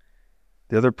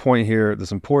 The other point here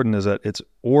that's important is that it's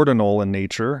ordinal in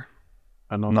nature,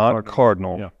 and not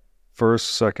cardinal. Yeah.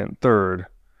 First, second, third.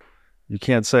 You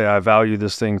can't say, I value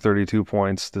this thing 32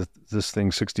 points, this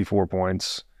thing 64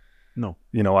 points. No.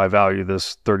 I value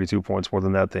this 32 points more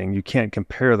than that thing. You can't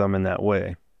compare them in that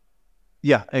way.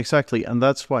 Yeah, exactly. And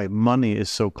that's why money is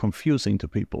so confusing to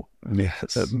people.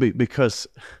 Yes. Because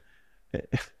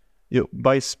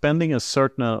by spending a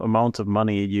certain amount of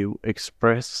money, you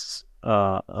express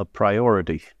a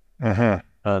priority,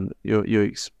 and you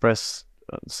express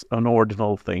an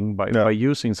ordinal thing by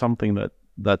using something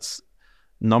that's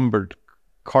numbered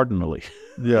cardinally.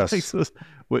 Yes.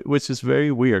 Which is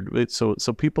very weird. So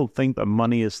people think that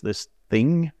money is this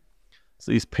thing,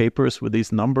 these papers with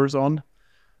these numbers on,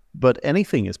 but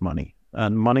anything is money,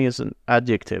 and money is an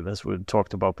adjective, as we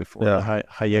talked about before. The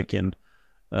Hayekian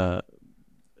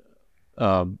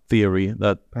theory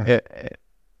that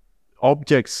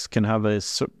objects can have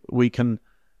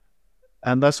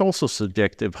and that's also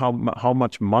subjective, how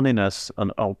much moneyness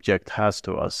an object has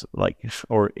to us, like,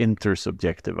 or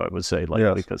intersubjective, I would say,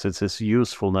 like, because it's its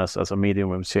usefulness as a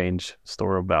medium of change,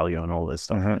 store of value, and all this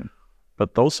stuff.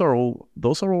 But those are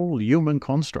all human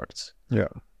constructs. Yeah.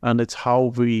 And it's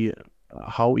how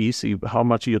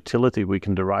much utility we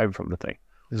can derive from the thing.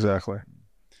 Exactly.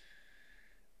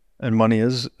 And money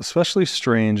is especially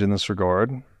strange in this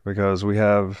regard because we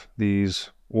have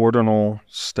these ordinal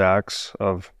stacks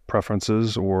of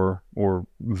preferences or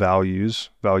values,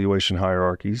 valuation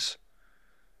hierarchies.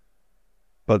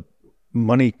 But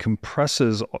money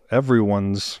compresses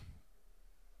everyone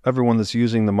that's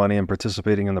using the money and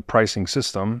participating in the pricing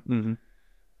system,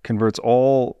 converts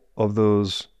all of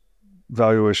those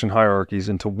valuation hierarchies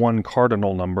into one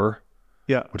cardinal number,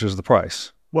 Yeah. which is the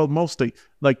price. Well, mostly,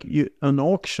 like an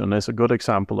auction is a good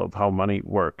example of how money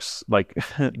works. Like,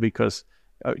 because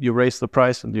you raise the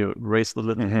price and you raise the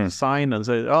little sign and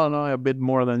say, "Oh no, I bid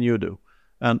more than you do,"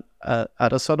 and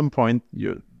at a certain point,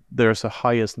 there's a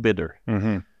highest bidder.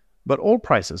 But all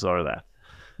prices are that.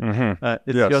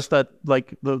 It's just that,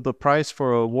 like the price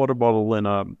for a water bottle in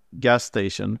a gas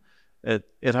station, it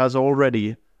has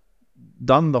already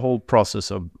done the whole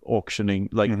process of auctioning.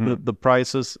 Like the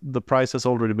price has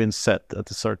already been set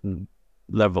at a certain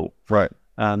level, Right.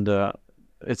 and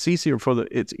it's easier for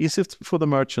the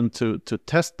merchant to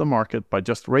test the market by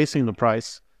just raising the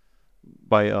price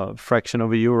by a fraction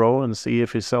of a euro and see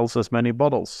if he sells as many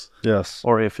bottles. Yes.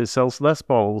 Or if he sells less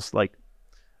bottles. Like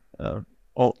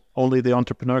only the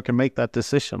entrepreneur can make that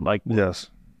decision. Like, yes,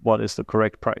 what is the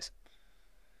correct price?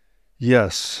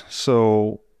 Yes.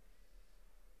 So,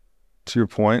 to your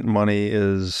point, money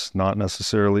is not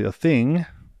necessarily a thing.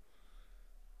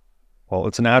 Well,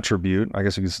 it's an attribute. I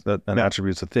guess you could, an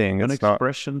attribute's a thing. An it's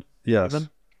expression. Not, yes. Even.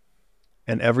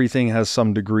 And everything has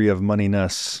some degree of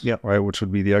moneyness, Yeah. right? Which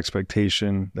would be the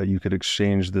expectation that you could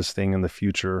exchange this thing in the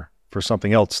future for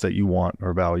something else that you want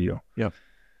or value. Yeah.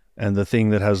 And the thing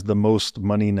that has the most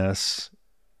moneyness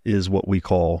is what we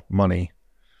call money.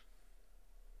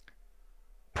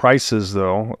 Prices,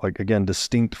 though, like again,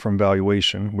 distinct from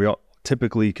valuation, we all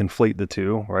typically conflate the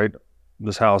two, right?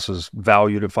 This house is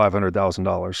valued at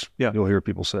 $500,000. Yeah. You'll hear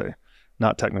people say,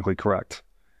 not technically correct.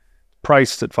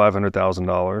 Priced at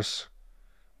 $500,000,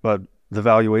 but the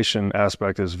valuation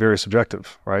aspect is very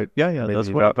subjective, right? Yeah, Maybe that's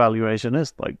what valuation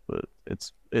is. Like,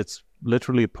 it's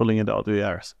literally pulling it out of the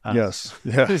air. Yes.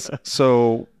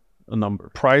 So a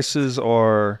number. Prices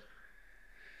are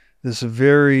this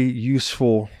very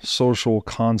useful social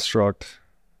construct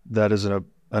that is an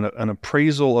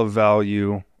appraisal of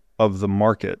value of the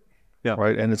market. Yeah.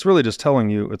 Right. And it's really just telling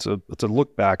you it's a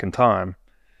look back in time.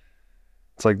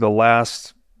 It's like the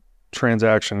last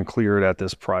transaction cleared at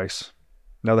this price.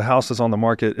 Now the house that's on the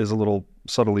market is a little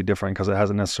subtly different because it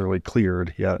hasn't necessarily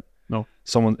cleared yet. No.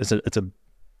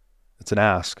 It's an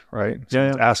ask, right? So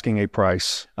it's asking a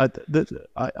price.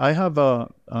 I have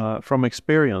from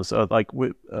experience, like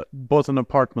we bought an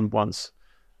apartment once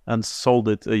and sold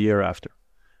it a year after.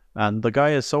 And the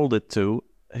guy I sold it to,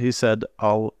 he said,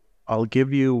 I'll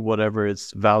give you whatever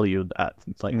it's valued at.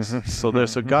 Like, so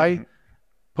there's a guy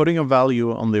putting a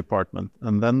value on the apartment,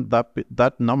 and then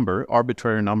that number,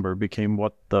 arbitrary number, became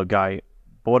what the guy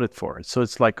bought it for. So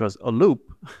it's like a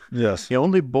loop. Yes. He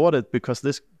only bought it because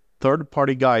this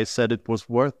third-party guy said it was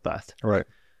worth that. Right.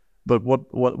 But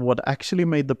what actually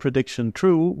made the prediction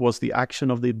true was the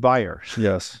action of the buyer.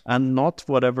 Yes. And not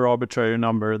whatever arbitrary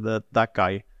number that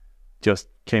guy just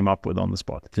came up with on the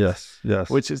spot. Yes. Yes.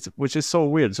 Which is so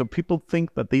weird. So people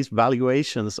think that these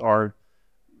valuations are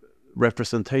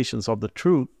representations of the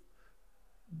truth,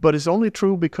 but it's only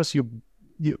true because you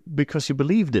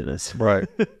believed in it. Right.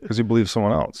 Because you believe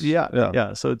someone else.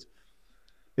 Yeah. So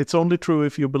it's only true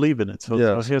if you believe in it. So,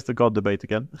 so here's the God debate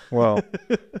again. Well,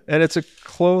 and it's a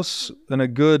close and a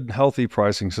good, healthy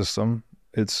pricing system.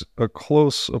 It's a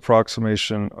close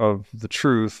approximation of the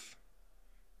truth,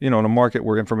 in a market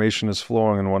where information is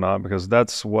flowing and whatnot, because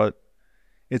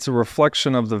it's a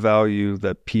reflection of the value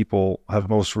that people have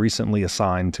most recently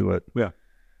assigned to it. Yeah.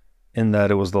 In that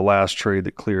it was the last trade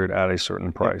that cleared at a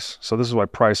certain price. So this is why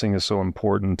pricing is so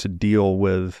important, to deal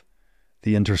with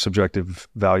the intersubjective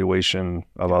valuation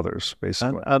of others,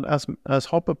 basically. And as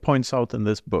Hopper points out in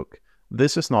this book,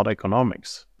 this is not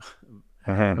economics.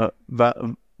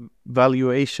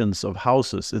 Valuations of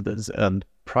houses and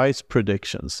price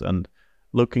predictions and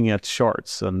looking at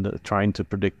charts and trying to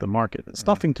predict the market. It's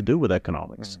nothing to do with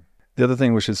economics. The other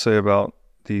thing we should say about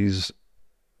these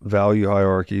value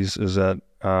hierarchies is that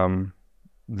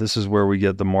this is where we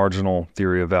get the marginal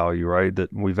theory of value, right?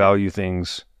 That we value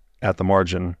things at the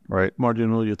margin, right?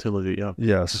 Marginal utility, yeah.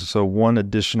 Yes. So one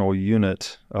additional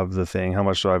unit of the thing, how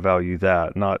much do I value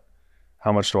that? Not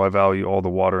how much do I value all the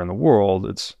water in the world.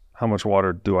 It's how much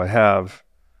water do I have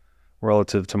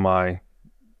relative to my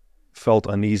felt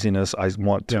uneasiness I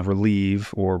want to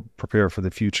relieve or prepare for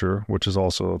the future, which is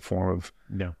also a form of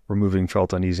removing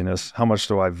felt uneasiness. How much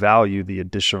do I value the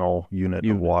additional unit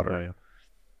of water?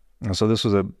 And so this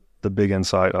was the big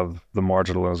insight of the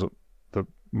marginalism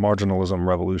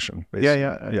revolution, basically.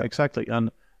 Yeah, exactly. And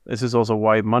this is also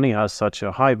why money has such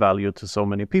a high value to so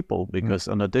many people, because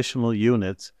an additional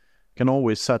unit can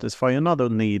always satisfy another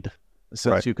need,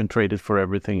 since you can trade it for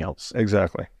everything else.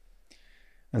 Exactly.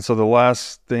 And so the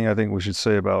last thing I think we should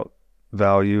say about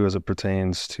value as it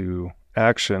pertains to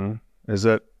action is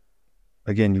that,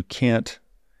 again, you can't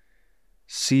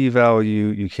see value.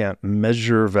 You can't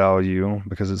measure value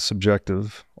because it's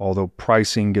subjective, although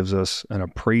pricing gives us an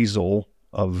appraisal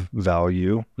of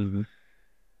value. Mm-hmm.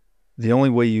 The only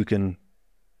way you can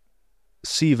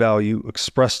see value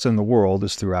expressed in the world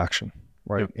is through action,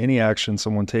 right? Yep. Any action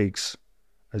someone takes,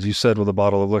 as you said with a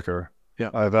bottle of liquor.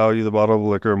 Yeah. I value the bottle of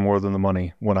liquor more than the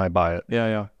money when I buy it.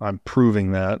 Yeah. I'm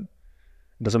proving that.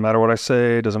 It doesn't matter what I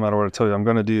say. It doesn't matter what I tell you I'm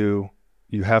going to do.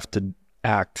 You have to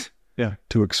act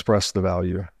to express the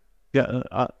value. Yeah,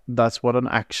 that's what an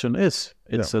action is.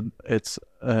 It's an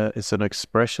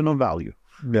expression of value.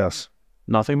 Yes.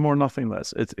 Nothing more, nothing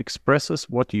less. It expresses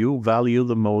what you value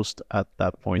the most at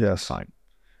that point in time.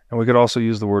 And we could also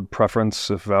use the word preference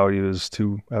if value is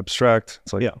too abstract.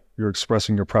 It's like you're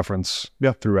expressing your preference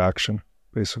through action,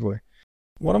 basically.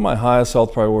 One of my highest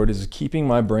health priorities is keeping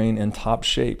my brain in top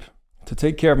shape. To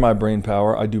take care of my brain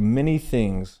power, I do many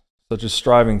things, such as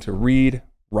striving to read,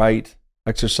 write,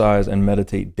 exercise, and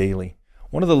meditate daily.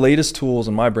 One of the latest tools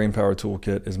in my brain power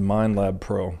toolkit is MindLab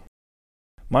Pro.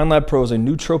 MindLab Pro is a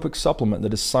nootropic supplement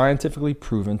that is scientifically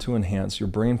proven to enhance your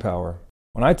brain power.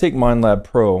 When I take MindLab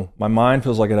Pro, my mind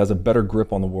feels like it has a better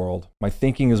grip on the world. My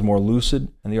thinking is more lucid,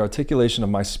 and the articulation of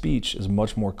my speech is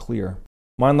much more clear.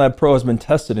 MindLab Pro has been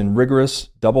tested in rigorous,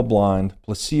 double-blind,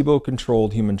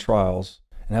 placebo-controlled human trials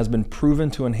and has been proven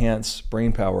to enhance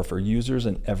brain power for users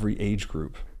in every age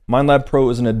group. MindLab Pro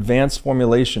is an advanced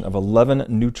formulation of 11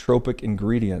 nootropic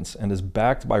ingredients and is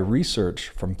backed by research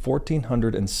from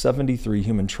 1,473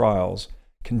 human trials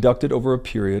conducted over a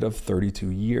period of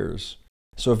 32 years.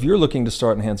 So if you're looking to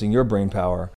start enhancing your brain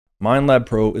power, MindLab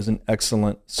Pro is an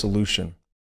excellent solution.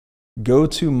 Go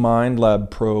to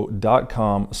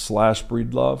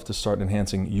mindlabpro.com/breedlove to start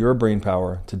enhancing your brain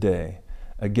power today.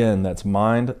 Again, that's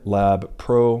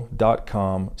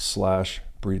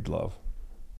mindlabpro.com/breedlove.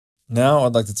 Now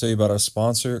I'd like to tell you about our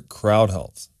sponsor,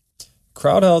 CrowdHealth.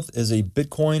 CrowdHealth is a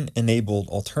Bitcoin-enabled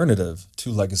alternative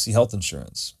to legacy health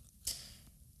insurance.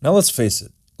 Now let's face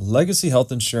it, legacy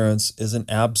health insurance is an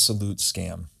absolute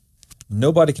scam.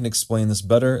 Nobody can explain this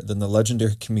better than the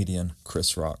legendary comedian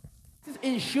Chris Rock.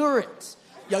 Insurance.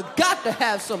 You got to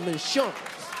have some insurance.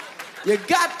 You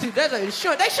got to. There's an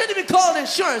insurance. They shouldn't even call it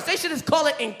insurance. They should just call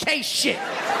it in case shit.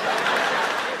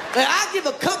 Like, I give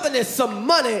a company some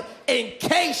money in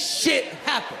case shit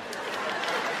happens.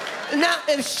 Now,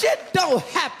 if shit don't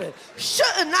happen,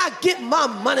 shouldn't I get my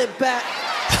money back?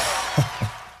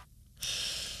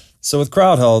 So with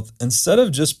CrowdHealth, instead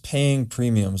of just paying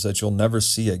premiums that you'll never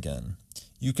see again,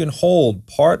 you can hold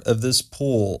part of this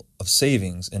pool of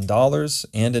savings in dollars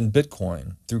and in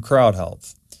Bitcoin through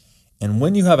CrowdHealth. And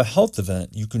when you have a health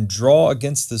event, you can draw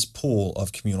against this pool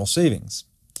of communal savings.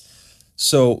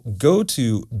 So go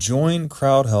to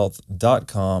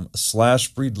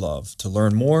joincrowdhealth.com/breedlove to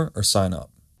learn more or sign up.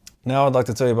 Now I'd like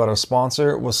to tell you about our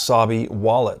sponsor, Wasabi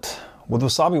Wallet. With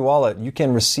Wasabi Wallet, you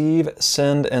can receive,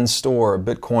 send, and store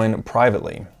Bitcoin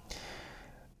privately.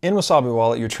 In Wasabi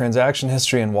Wallet, your transaction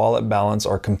history and wallet balance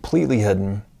are completely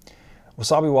hidden.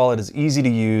 Wasabi Wallet is easy to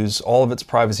use, all of its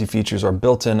privacy features are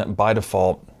built in by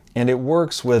default, and it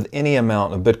works with any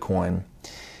amount of Bitcoin.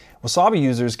 Wasabi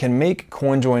users can make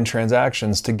CoinJoin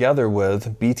transactions together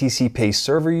with BTC Pay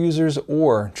Server users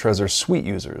or Trezor Suite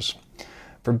users.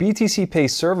 For BTC Pay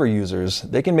Server users,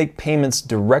 they can make payments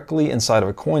directly inside of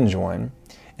a CoinJoin,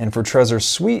 and for Trezor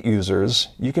Suite users,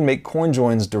 you can make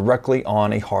CoinJoins directly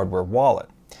on a hardware wallet.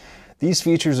 These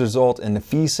features result in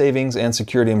fee savings and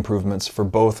security improvements for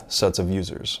both sets of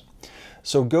users.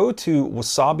 So go to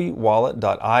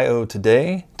wasabiwallet.io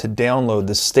today to download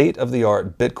the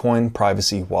state-of-the-art Bitcoin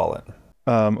privacy wallet.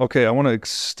 Okay, I want to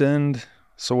extend.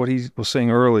 So what he was saying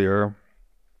earlier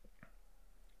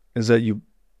is that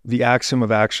the axiom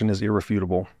of action is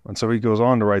irrefutable. And so he goes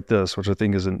on to write this, which I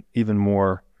think is an even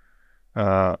more,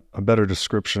 a better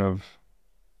description of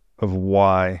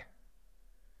why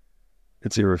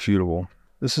it's irrefutable.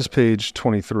 This is page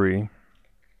 23.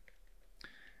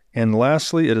 And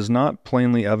lastly, it is not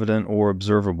plainly evident or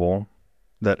observable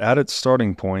that at its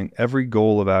starting point, every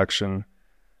goal of action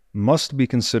must be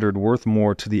considered worth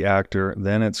more to the actor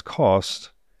than its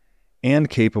cost and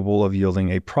capable of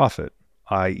yielding a profit,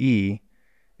 i.e.,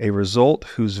 a result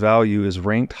whose value is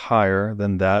ranked higher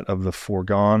than that of the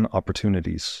foregone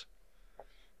opportunities.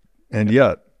 And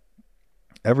yet,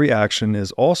 every action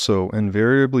is also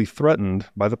invariably threatened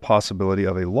by the possibility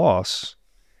of a loss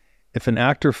if an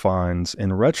actor finds,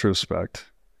 in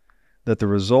retrospect, that the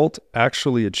result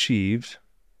actually achieved,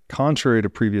 contrary to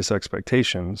previous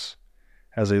expectations,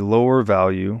 has a lower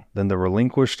value than the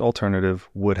relinquished alternative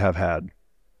would have had.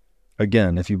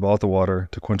 Again, if you bought the water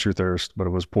to quench your thirst, but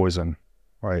it was poison,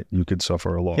 right, you could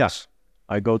suffer a loss. Yes.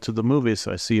 I go to the movies,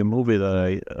 I see a movie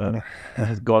that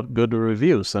has got good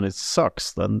reviews and it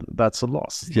sucks, then that's a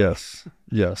loss. Yes.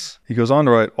 Yes. He goes on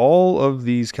to write, all of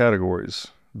these categories,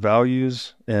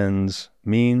 values, ends,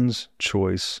 means,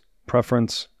 choice,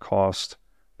 preference, cost,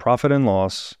 profit and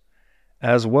loss,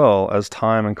 as well as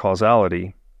time and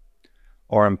causality,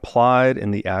 are implied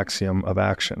in the axiom of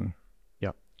action.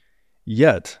 Yeah.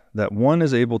 Yet, that one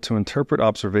is able to interpret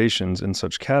observations in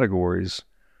such categories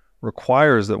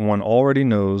requires that one already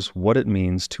knows what it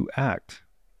means to act.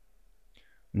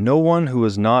 No one who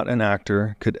is not an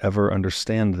actor could ever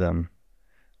understand them.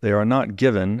 They are not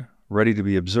given, ready to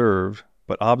be observed,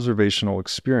 but observational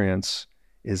experience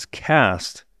is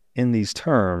cast in these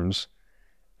terms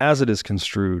as it is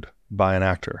construed by an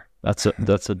actor. That's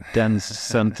a dense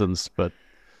sentence, but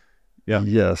yeah.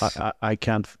 Yes.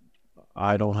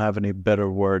 I don't have any better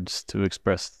words to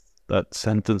express that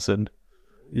sentence in.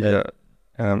 Yeah.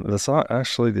 And that's not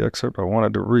actually the excerpt I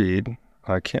wanted to read.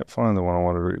 I can't find the one I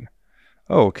want to read.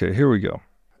 Oh, okay, here we go.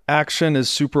 Action is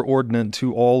superordinate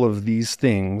to all of these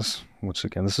things, which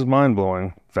again, this is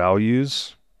mind-blowing.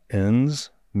 Values, ends,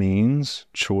 means,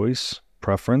 choice,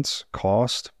 preference,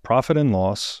 cost, profit and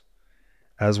loss,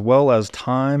 as well as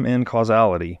time and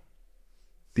causality.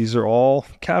 These are all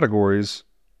categories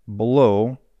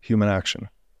below human action.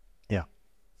 Yeah.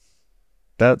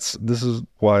 This is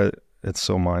why it's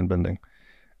so mind-bending.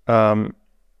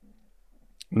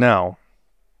 Now,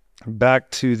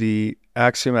 back to the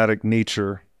axiomatic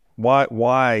nature.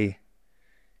 Why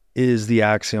is the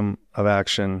axiom of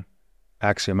action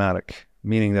axiomatic?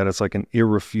 Meaning that it's like an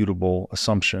irrefutable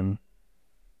assumption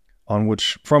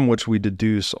from which we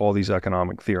deduce all these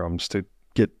economic theorems to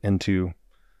get into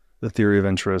the theory of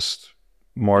interest,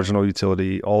 marginal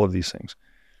utility, all of these things.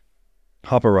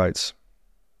 Hoppe writes,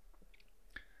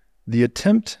 the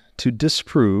attempt to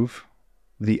disprove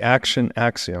the action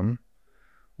axiom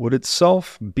would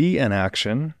itself be an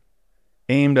action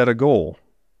aimed at a goal,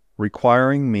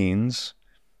 requiring means,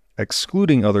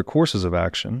 excluding other courses of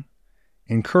action,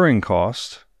 incurring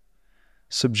cost,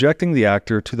 subjecting the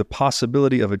actor to the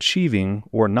possibility of achieving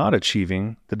or not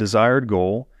achieving the desired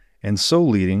goal, and so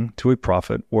leading to a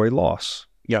profit or a loss.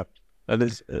 Yeah, that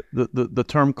is the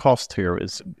term cost here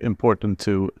is important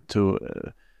to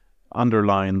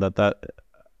underline that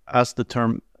as the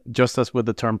term, just as with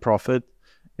the term profit,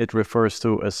 it refers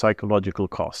to a psychological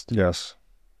cost. Yes.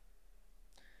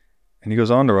 And he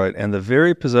goes on to write, and the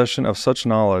very possession of such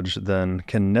knowledge then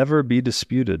can never be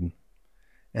disputed,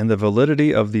 and the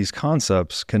validity of these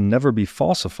concepts can never be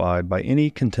falsified by any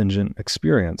contingent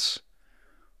experience.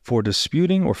 For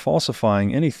disputing or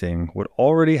falsifying anything would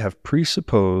already have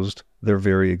presupposed their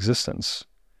very existence.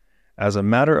 As a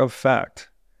matter of fact,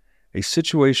 a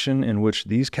situation in which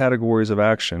these categories of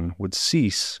action would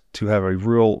cease to have a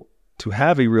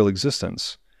real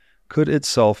existence could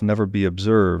itself never be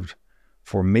observed,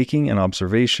 for making an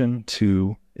observation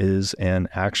too is an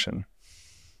action.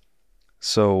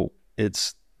 So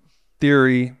its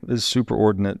theory is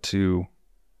superordinate to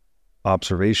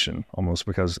observation, almost,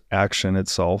 because action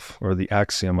itself, or the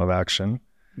axiom of action,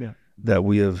 that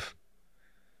we have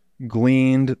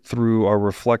gleaned through our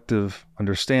reflective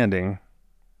understanding,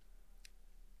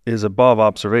 is above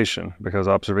observation, because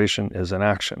observation is an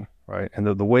action, right? And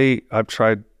the way I've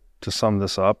tried to sum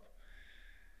this up,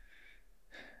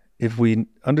 if we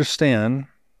understand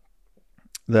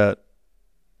that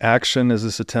action is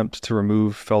this attempt to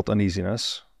remove felt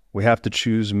uneasiness, we have to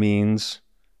choose means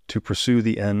to pursue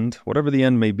the end. Whatever the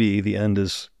end may be, the end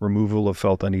is removal of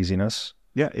felt uneasiness.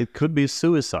 Yeah, it could be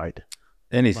suicide.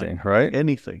 Anything, right?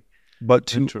 Anything. But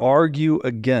to argue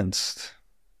against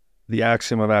the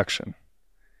axiom of action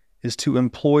is to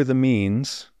employ the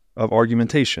means of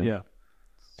argumentation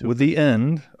with the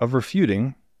end of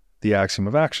refuting the axiom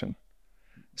of action.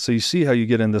 So you see how you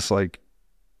get in this like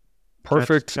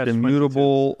perfect,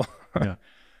 immutable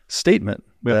statement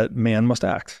that man must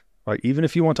act, right? Even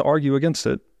if you want to argue against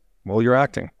it, well, you're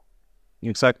acting.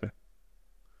 Exactly.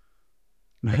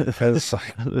 That's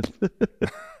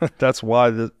why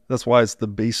it's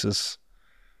the basis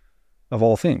of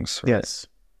all things. Right? Yes.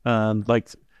 And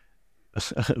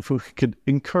if we could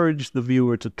encourage the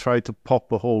viewer to try to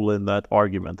pop a hole in that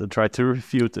argument and try to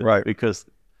refute it, right? Because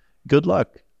good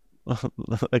luck.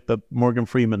 Like the Morgan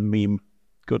Freeman meme,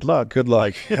 good luck. Good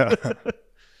luck. Yeah.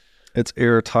 It's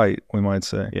airtight, we might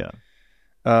say. Yeah.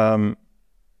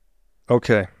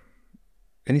 Okay.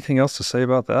 Anything else to say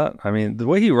about that? I mean, the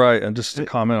way he writes, and just to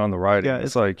comment on the writing,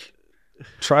 it's like,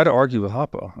 try to argue with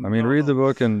Hoppe. I mean, read the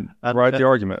book and write the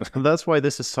argument. And that's why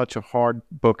this is such a hard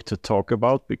book to talk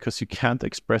about, because you can't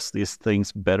express these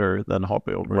things better than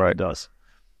Hoppe already does.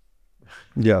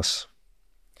 Yes.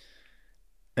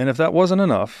 And if that wasn't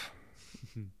enough,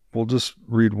 we'll just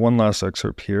read one last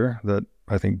excerpt here that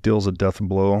I think deals a death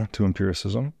blow to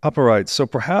empiricism. Hoppe writes, so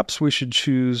perhaps we should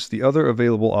choose the other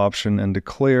available option and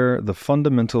declare the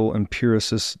fundamental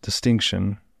empiricist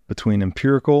distinction between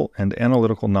empirical and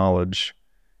analytical knowledge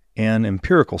an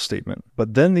empirical statement.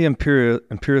 But then the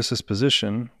empiricist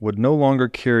position would no longer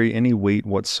carry any weight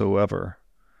whatsoever.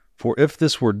 For if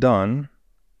this were done,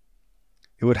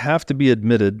 it would have to be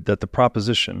admitted that the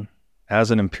proposition,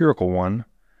 as an empirical one,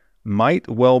 might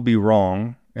well be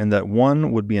wrong, and that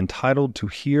one would be entitled to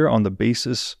hear on the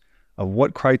basis of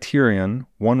what criterion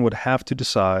one would have to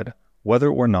decide whether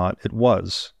or not it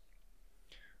was.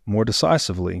 More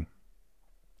decisively,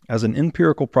 as an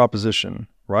empirical proposition,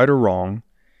 right or wrong,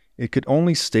 it could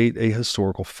only state a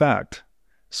historical fact,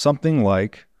 something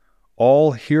like,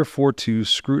 all hereforto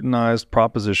scrutinized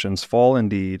propositions fall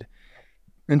indeed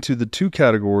into the two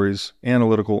categories,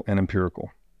 analytical and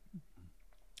empirical.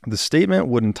 The statement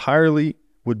would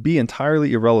be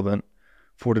entirely irrelevant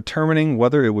for determining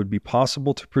whether it would be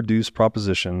possible to produce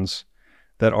propositions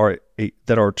that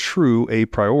are true a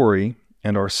priori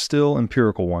and are still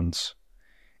empirical ones.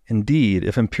 Indeed,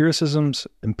 if empiricism's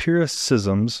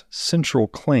central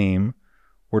claim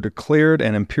were declared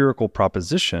an empirical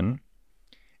proposition,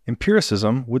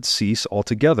 empiricism would cease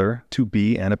altogether to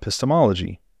be an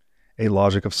epistemology, a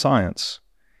logic of science,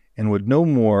 and would be no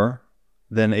more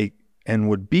than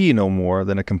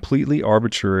a completely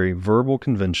arbitrary verbal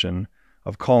convention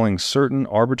of calling certain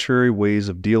arbitrary ways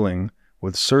of dealing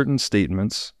with certain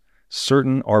statements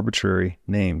certain arbitrary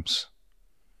names.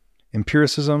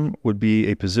 Empiricism would be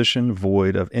a position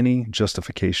void of any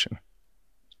justification.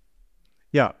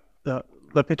 Yeah,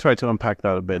 let me try to unpack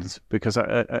that a bit, because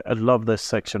I love this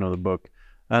section of the book.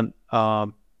 And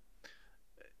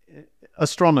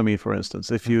astronomy, for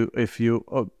instance, if you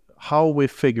how we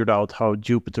figured out how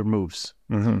Jupiter moves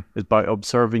is by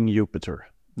observing Jupiter.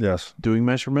 Yes. Doing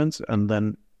measurements and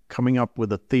then coming up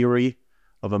with a theory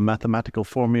of a mathematical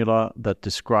formula that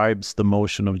describes the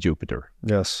motion of Jupiter.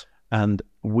 Yes. And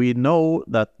we know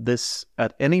that this,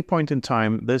 at any point in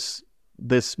time, this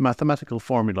mathematical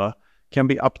formula can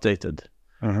be updated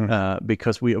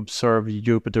because we observe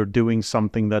Jupiter doing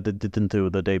something that it didn't do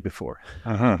the day before.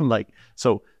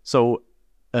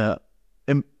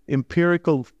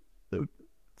 Empirical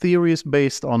theories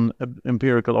based on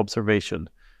empirical observation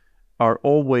are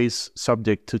always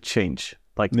subject to change.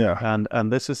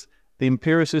 And this is the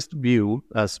empiricist view,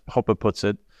 as Hoppe puts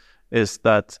it, is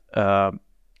that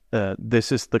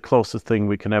this is the closest thing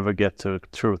we can ever get to a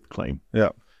truth claim. Yeah.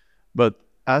 But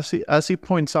as he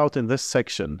points out in this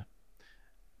section,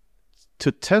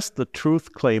 to test the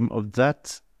truth claim of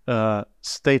that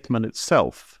statement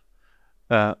itself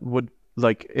would,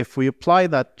 like, if we apply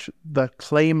that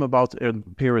claim about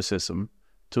empiricism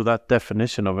to that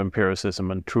definition of empiricism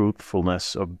and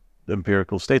truthfulness of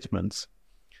empirical statements,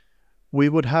 we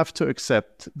would have to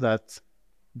accept that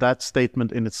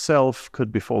statement in itself could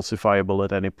be falsifiable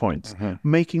at any point,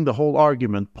 making the whole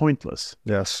argument pointless.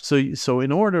 Yes. So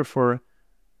in order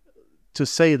to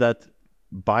say that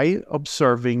by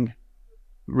observing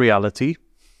reality,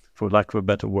 for lack of a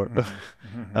better word,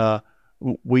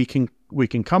 we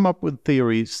can come up with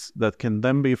theories that can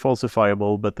then be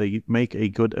falsifiable, but they make a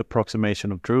good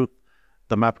approximation of truth.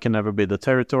 The map can never be the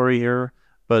territory here,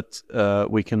 but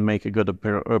we can make a good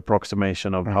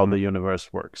approximation of how the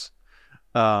universe works.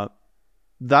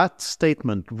 That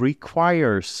statement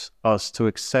requires us to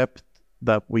accept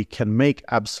that we can make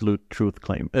absolute truth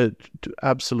claim,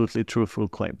 absolutely truthful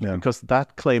claims, because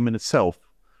that claim in itself,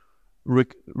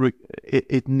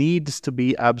 it needs to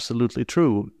be absolutely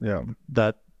true. Yeah.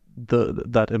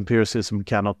 That empiricism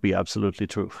cannot be absolutely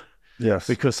true. Yes.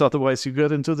 Because otherwise you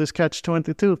get into this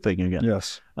catch-22 thing again.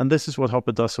 Yes. And this is what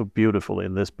Hoppe does so beautifully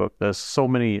in this book. There's so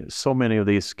many of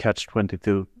these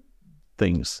catch-22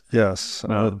 things. Yes.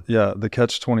 The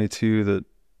catch-22 that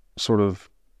sort of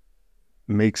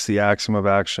makes the axiom of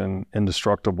action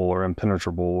indestructible or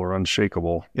impenetrable or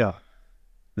unshakable. Yeah.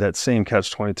 That same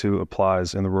catch-22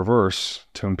 applies in the reverse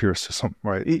to empiricism,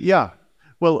 right? Yeah.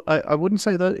 Well, I wouldn't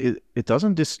say that it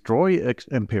doesn't destroy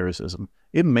empiricism.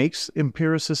 It makes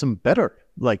empiricism better,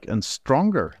 and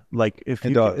stronger.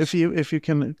 If you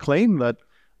can claim that,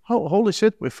 oh, holy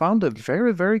shit, we found a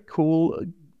very, very cool,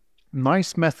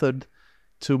 nice method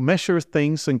to measure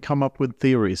things and come up with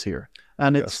theories here.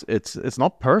 And it's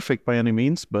not perfect by any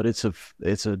means, but it's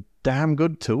a damn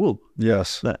good tool.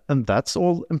 Yes. And that's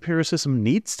all empiricism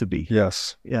needs to be.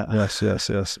 Yes. Yeah. Yes.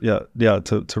 Yeah.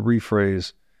 To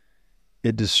rephrase,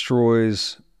 it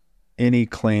destroys any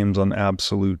claims on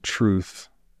absolute truth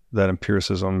that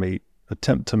empiricism may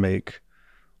attempt to make,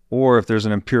 or if there's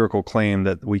an empirical claim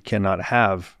that we cannot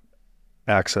have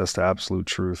access to absolute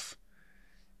truth,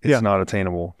 it's not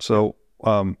attainable. So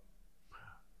I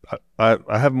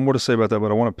have more to say about that, but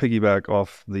I want to piggyback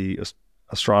off the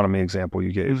astronomy example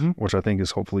you gave, which I think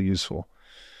is hopefully useful.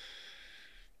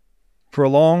 For a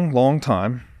long, long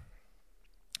time,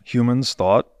 humans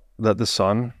thought that the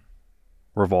sun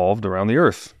revolved around the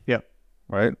earth. Yeah.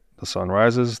 Right? The sun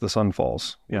rises, the sun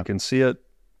falls. Yeah. You can see it.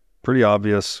 Pretty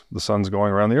obvious. The sun's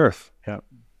going around the earth. Yeah.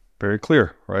 Very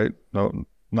clear, right? No,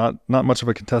 not much of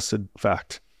a contested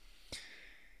fact.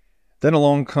 Then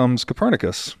along comes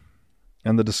Copernicus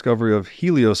and the discovery of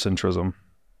heliocentrism,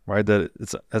 right? That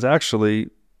it's actually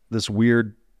this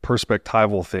weird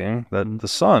perspectival thing that the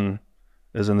sun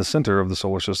is in the center of the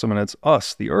solar system, and it's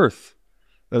us, the earth,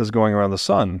 that is going around the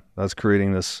sun. That's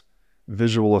creating this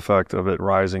visual effect of it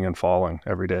rising and falling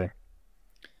every day.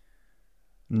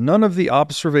 None of the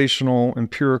observational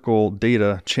empirical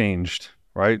data changed,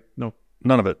 right? No.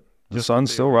 None of it. The sun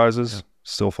still rises,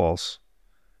 still falls.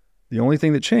 The only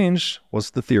thing that changed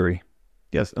was the theory.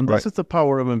 Yes, and this is the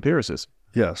power of empiricism.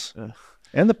 Yes.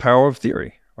 And the power of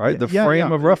theory, right? The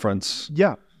frame of reference.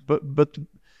 Yeah, but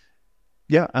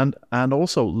yeah, and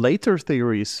also later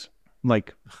theories,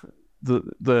 like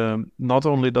the not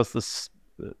only does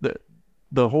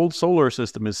the whole solar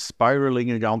system is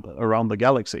spiraling around the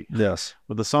galaxy. Yes.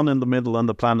 With the sun in the middle and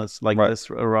the planets like this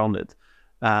around it.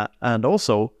 And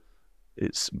also,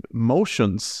 its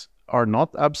motions are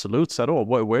not absolutes at all.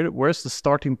 Where's the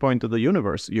starting point of the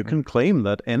universe? You can claim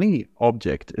that any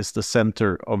object is the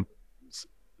center of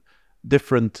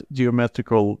different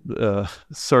geometrical,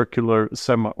 circular,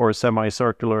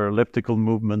 semicircular, elliptical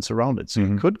movements around it. So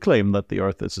you could claim that the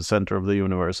Earth is the center of the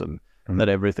universe and that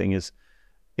everything is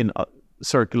in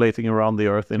circulating around the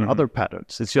Earth in other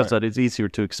patterns. It's just that it's easier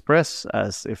to express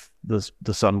as if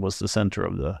the sun was the center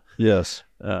of the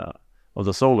of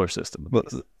the solar system.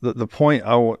 But the point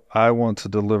I want to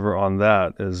deliver on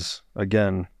that is,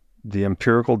 again, the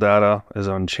empirical data is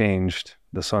unchanged.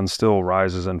 The sun still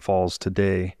rises and falls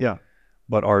today. Yeah.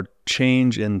 But our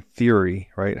change in theory,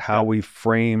 right, how we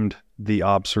framed the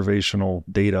observational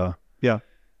data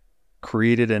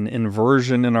created an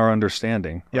inversion in our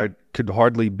understanding. Right? Could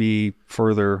hardly be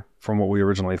further from what we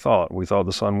originally thought. We thought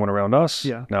the sun went around us.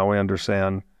 Yeah. Now we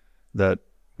understand that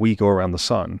we go around the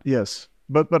sun. Yes.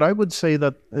 But I would say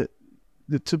that,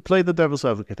 to play the devil's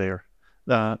advocate here,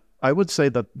 I would say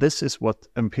that this is what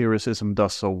empiricism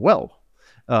does so well.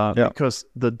 Because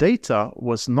the data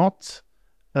was not...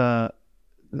 the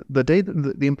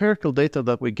empirical data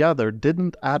that we gathered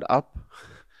didn't add up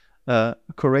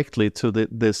correctly to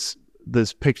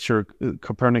this picture,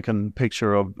 Copernican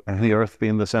picture of the Earth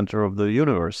being the center of the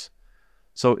universe.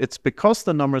 So it's because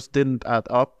the numbers didn't add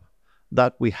up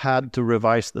that we had to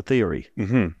revise the theory.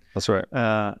 That's right.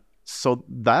 So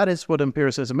that is what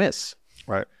empiricism is.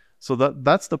 Right. So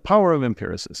that's the power of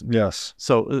empiricism. Yes.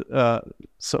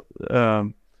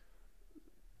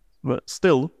 But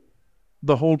still,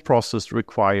 the whole process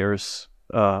requires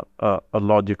a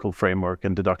logical framework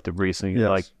and deductive reasoning. Yes.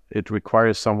 Like it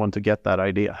requires someone to get that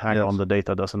idea. Hang on, the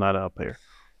data doesn't add up here.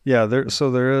 Yeah. There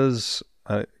is,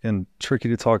 and tricky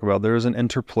to talk about. There is an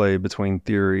interplay between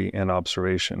theory and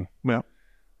observation. Yeah.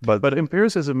 But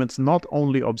empiricism, it's not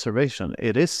only observation.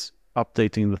 It is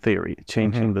updating the theory,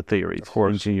 changing the theory,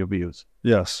 changing your views.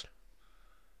 Yes.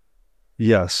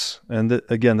 Yes. And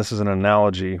again, this is an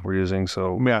analogy we're using.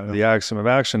 So the axiom of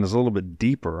action is a little bit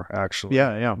deeper, actually.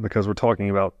 Yeah. Because we're talking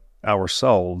about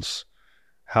ourselves,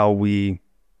 how we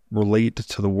relate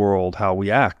to the world, how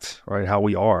we act, right? How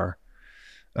we are.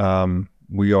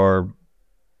 We are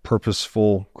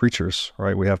purposeful creatures,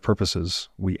 right? We have purposes.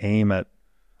 We aim at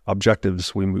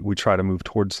objectives. We try to move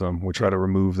towards them. We try to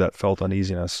remove that felt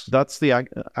uneasiness. That's the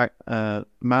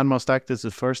man must act is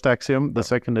the first axiom. The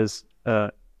second is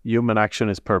human action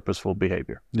is purposeful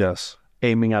behavior. Yes.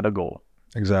 Aiming at a goal.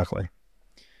 Exactly.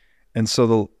 And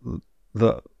so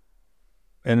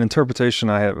an interpretation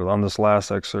I have on this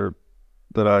last excerpt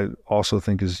that I also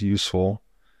think is useful,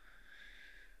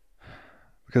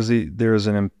 because there is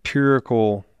an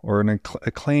empirical or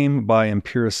a claim by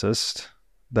empiricists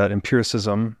that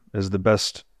empiricism is the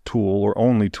best tool or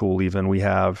only tool even we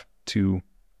have to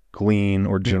glean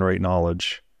or generate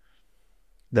knowledge.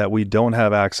 That we don't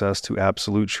have access to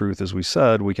absolute truth, as we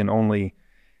said. We can only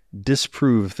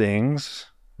disprove things,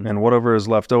 and whatever is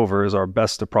left over is our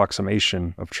best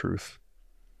approximation of truth.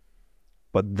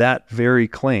 But that very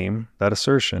claim, that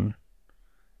assertion,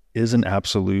 is an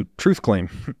absolute truth claim.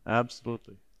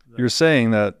 Absolutely. You're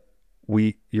saying that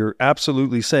you're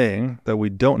absolutely saying that we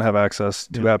don't have access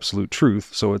to absolute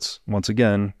truth. So it's, once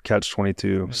again,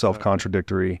 catch-22,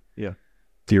 self-contradictory. Yeah.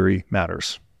 theory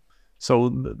matters.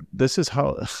 So this is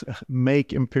how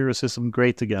make empiricism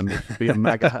great again. It should be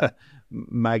a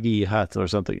Maggie hat or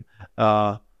something.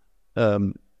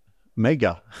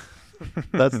 Mega.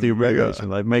 That's the abbreviation.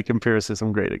 Like make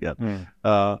empiricism great again.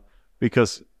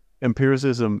 Because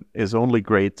empiricism is only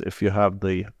great if you have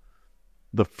the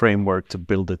framework to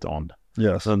build it on.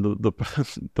 Yes. And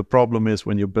the problem is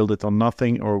when you build it on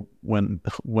nothing, or when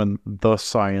the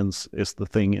science is the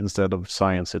thing instead of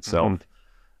science itself.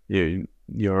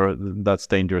 That's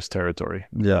dangerous territory.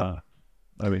 Yeah.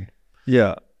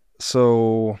 Yeah.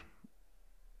 So,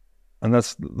 and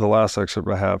that's the last excerpt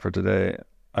I have for today.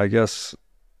 I guess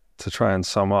to try and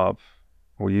sum up,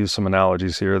 we'll use some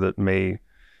analogies here that may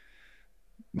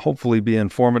hopefully be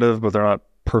informative, but they're not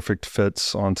perfect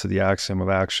fits onto the axiom of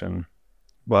action.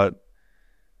 But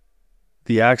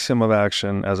the axiom of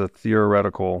action as a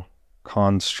theoretical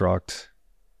construct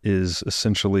is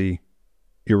essentially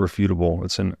irrefutable.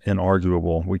 It's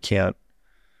inarguable.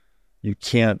 You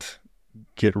can't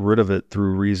get rid of it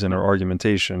through reason or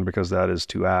argumentation, because that is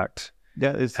to act.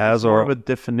 Yeah, it's more of a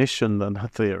definition than a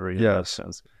theory. Yes. In that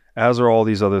sense. As are all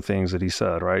these other things that he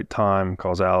said, right? Time,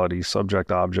 causality,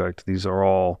 subject, object. These are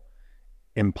all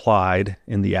implied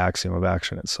in the axiom of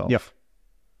action itself. Yep.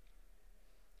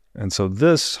 And so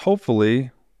this,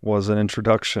 hopefully, was an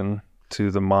introduction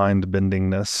to the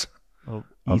mind-bendingness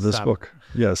of this book.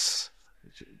 Yes.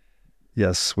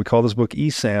 Yes, we call this book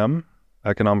ESAM,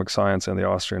 Economic Science and the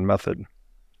Austrian Method.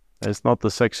 It's not the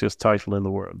sexiest title in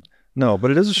the world. No,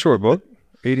 but it is a short book,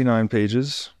 89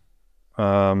 pages.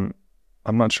 I'm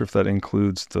not sure if that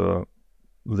includes the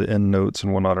end notes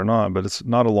and whatnot or not, but it's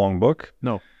not a long book.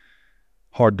 No.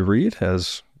 Hard to read,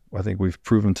 as I think we've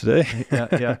proven today.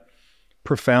 Yeah.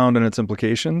 Profound in its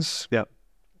implications. Yeah.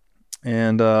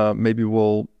 And maybe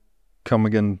we'll come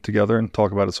again together and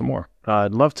talk about it some more.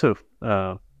 I'd love to.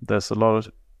 There's a lot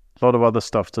of other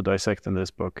stuff to dissect in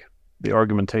this book. The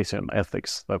argumentation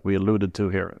ethics that we alluded to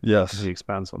here. Yes. He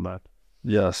expands on that.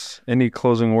 Yes. Any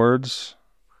closing words?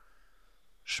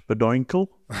 Spadoinkle?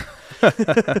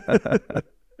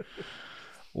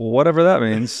 Whatever that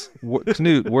means.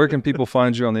 Knut, where can people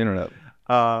find you on the internet?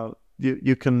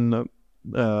 You can,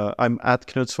 I'm at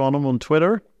Knut Svanholm on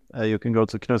Twitter. You can go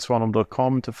to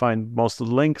knutsvanholm.com to find most of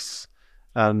the links.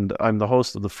 And I'm the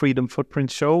host of the Freedom Footprint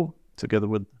Show, together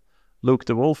with Luke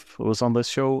de Wolf, who was on this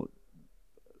show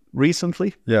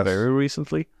recently, very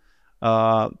recently.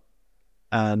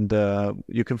 And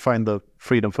you can find the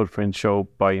Freedom Footprint Show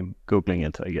by Googling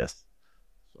it, I guess.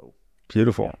 So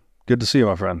beautiful. Yeah. Good to see you,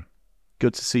 my friend.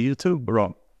 Good to see you too,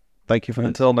 Ron. Thank you for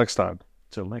Until next time.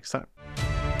 Until next time.